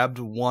and grabbed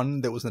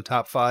one that was in the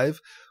top 5,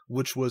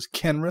 which was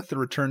Kenrith, the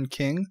Returned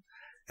King.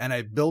 And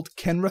I built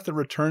Kenrith, the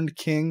Returned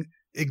King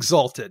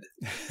Exalted.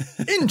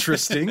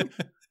 Interesting.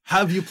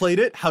 Have you played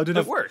it? How did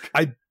it work?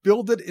 I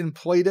built it and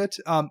played it.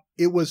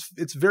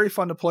 It's very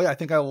fun to play. I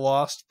think I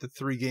lost the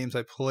 3 games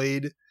I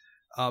played,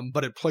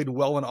 but it played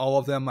well in all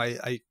of them.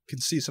 I can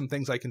see some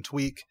things I can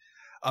tweak.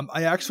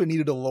 I actually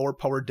needed a lower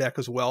powered deck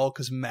as well,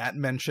 because Matt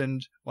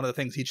mentioned one of the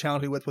things he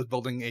challenged me with was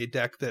building a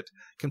deck that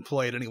can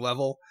play at any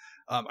level.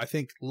 I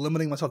think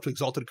limiting myself to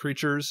exalted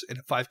creatures in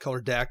a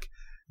 5-color deck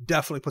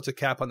definitely puts a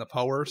cap on the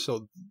power,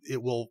 so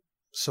it will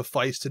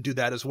suffice to do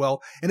that as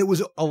well. And it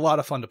was a lot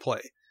of fun to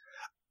play.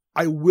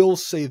 I will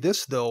say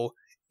this, though.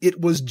 It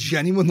was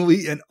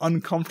genuinely an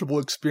uncomfortable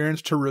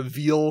experience to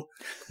reveal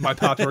my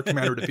popular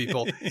commander to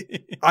people.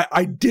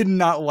 I did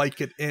not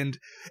like it. And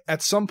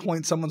at some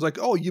point, someone's like,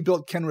 oh, you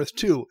built Kenrith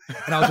too.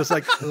 And I was just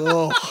like,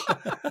 oh,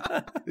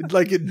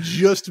 like it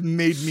just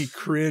made me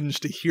cringe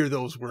to hear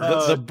those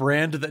words. The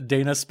brand that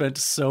Dana spent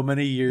so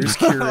many years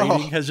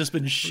curating has just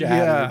been shattered.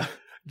 Yeah.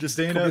 Just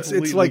Dana,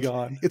 it's like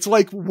gone. It's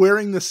like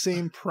wearing the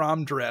same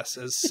prom dress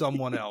as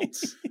someone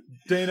else.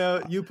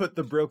 Dana, you put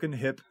the broken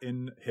hip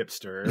in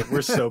hipster.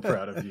 We're so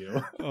proud of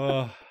you.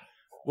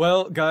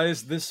 Well,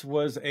 guys, this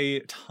was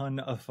a ton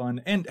of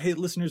fun. And hey,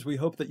 listeners, we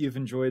hope that you've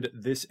enjoyed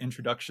this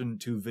introduction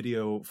to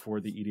video for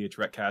the EDH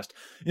Retcast.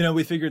 You know,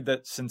 we figured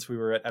that since we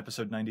were at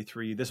episode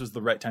 93, this was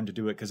the right time to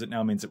do it because it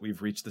now means that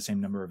we've reached the same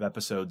number of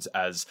episodes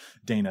as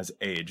Dana's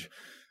age.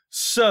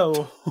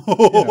 So,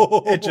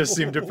 it just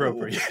seemed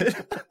appropriate.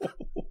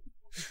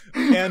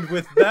 And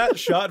with that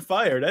shot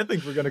fired, I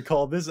think we're going to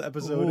call this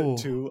episode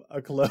to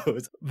a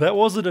close. That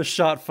wasn't a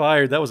shot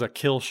fired. That was a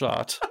kill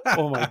shot.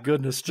 Oh, my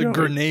goodness. The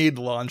grenade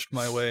launched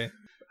my way.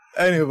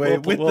 Anyway,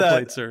 well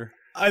played, sir.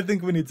 I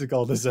think we need to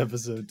call this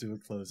episode to a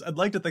close. I'd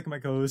like to thank my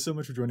co-host so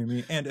much for joining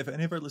me. And if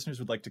any of our listeners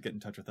would like to get in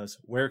touch with us,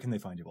 where can they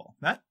find you all?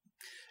 Matt?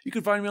 You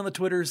can find me on the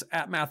Twitters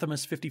at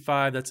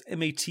Mathimus55. That's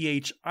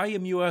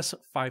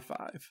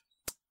MATHIMUS55.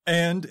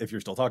 And if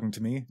you're still talking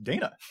to me,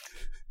 Dana.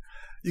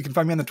 You can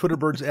find me on the Twitter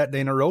birds at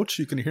Dana Roach.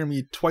 You can hear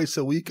me twice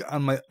a week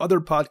on my other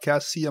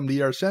podcast,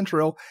 CMDR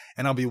Central,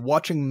 and I'll be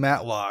watching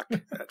Matlock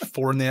at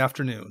 4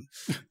 p.m.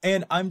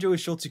 And I'm Joey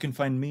Schultz. You can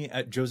find me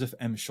at Joseph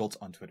M. Schultz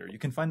on Twitter. You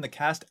can find the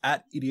cast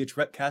at EDH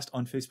Retcast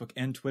on Facebook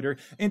and Twitter.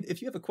 And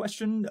if you have a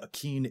question, a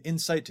keen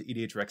insight to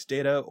EDH Rex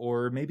data,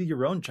 or maybe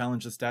your own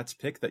Challenge the Stats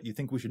pick that you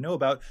think we should know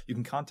about, you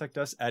can contact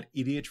us at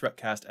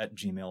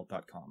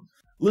edhretcast@gmail.com.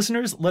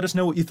 Listeners, let us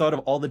know what you thought of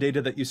all the data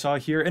that you saw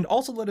here, and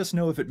also let us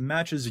know if it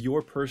matches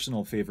your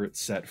personal favorite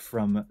set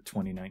from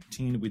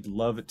 2019. We'd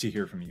love to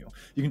hear from you.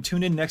 You can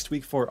tune in next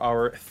week for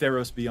our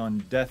Theros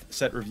Beyond Death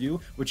set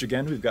review, which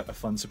again, we've got a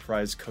fun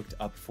surprise cooked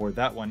up for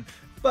that one.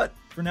 But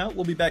for now,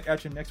 we'll be back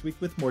at you next week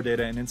with more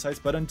data and insights.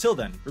 But until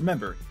then,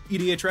 remember,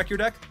 EDH wreck your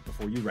deck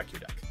before you wreck your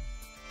deck.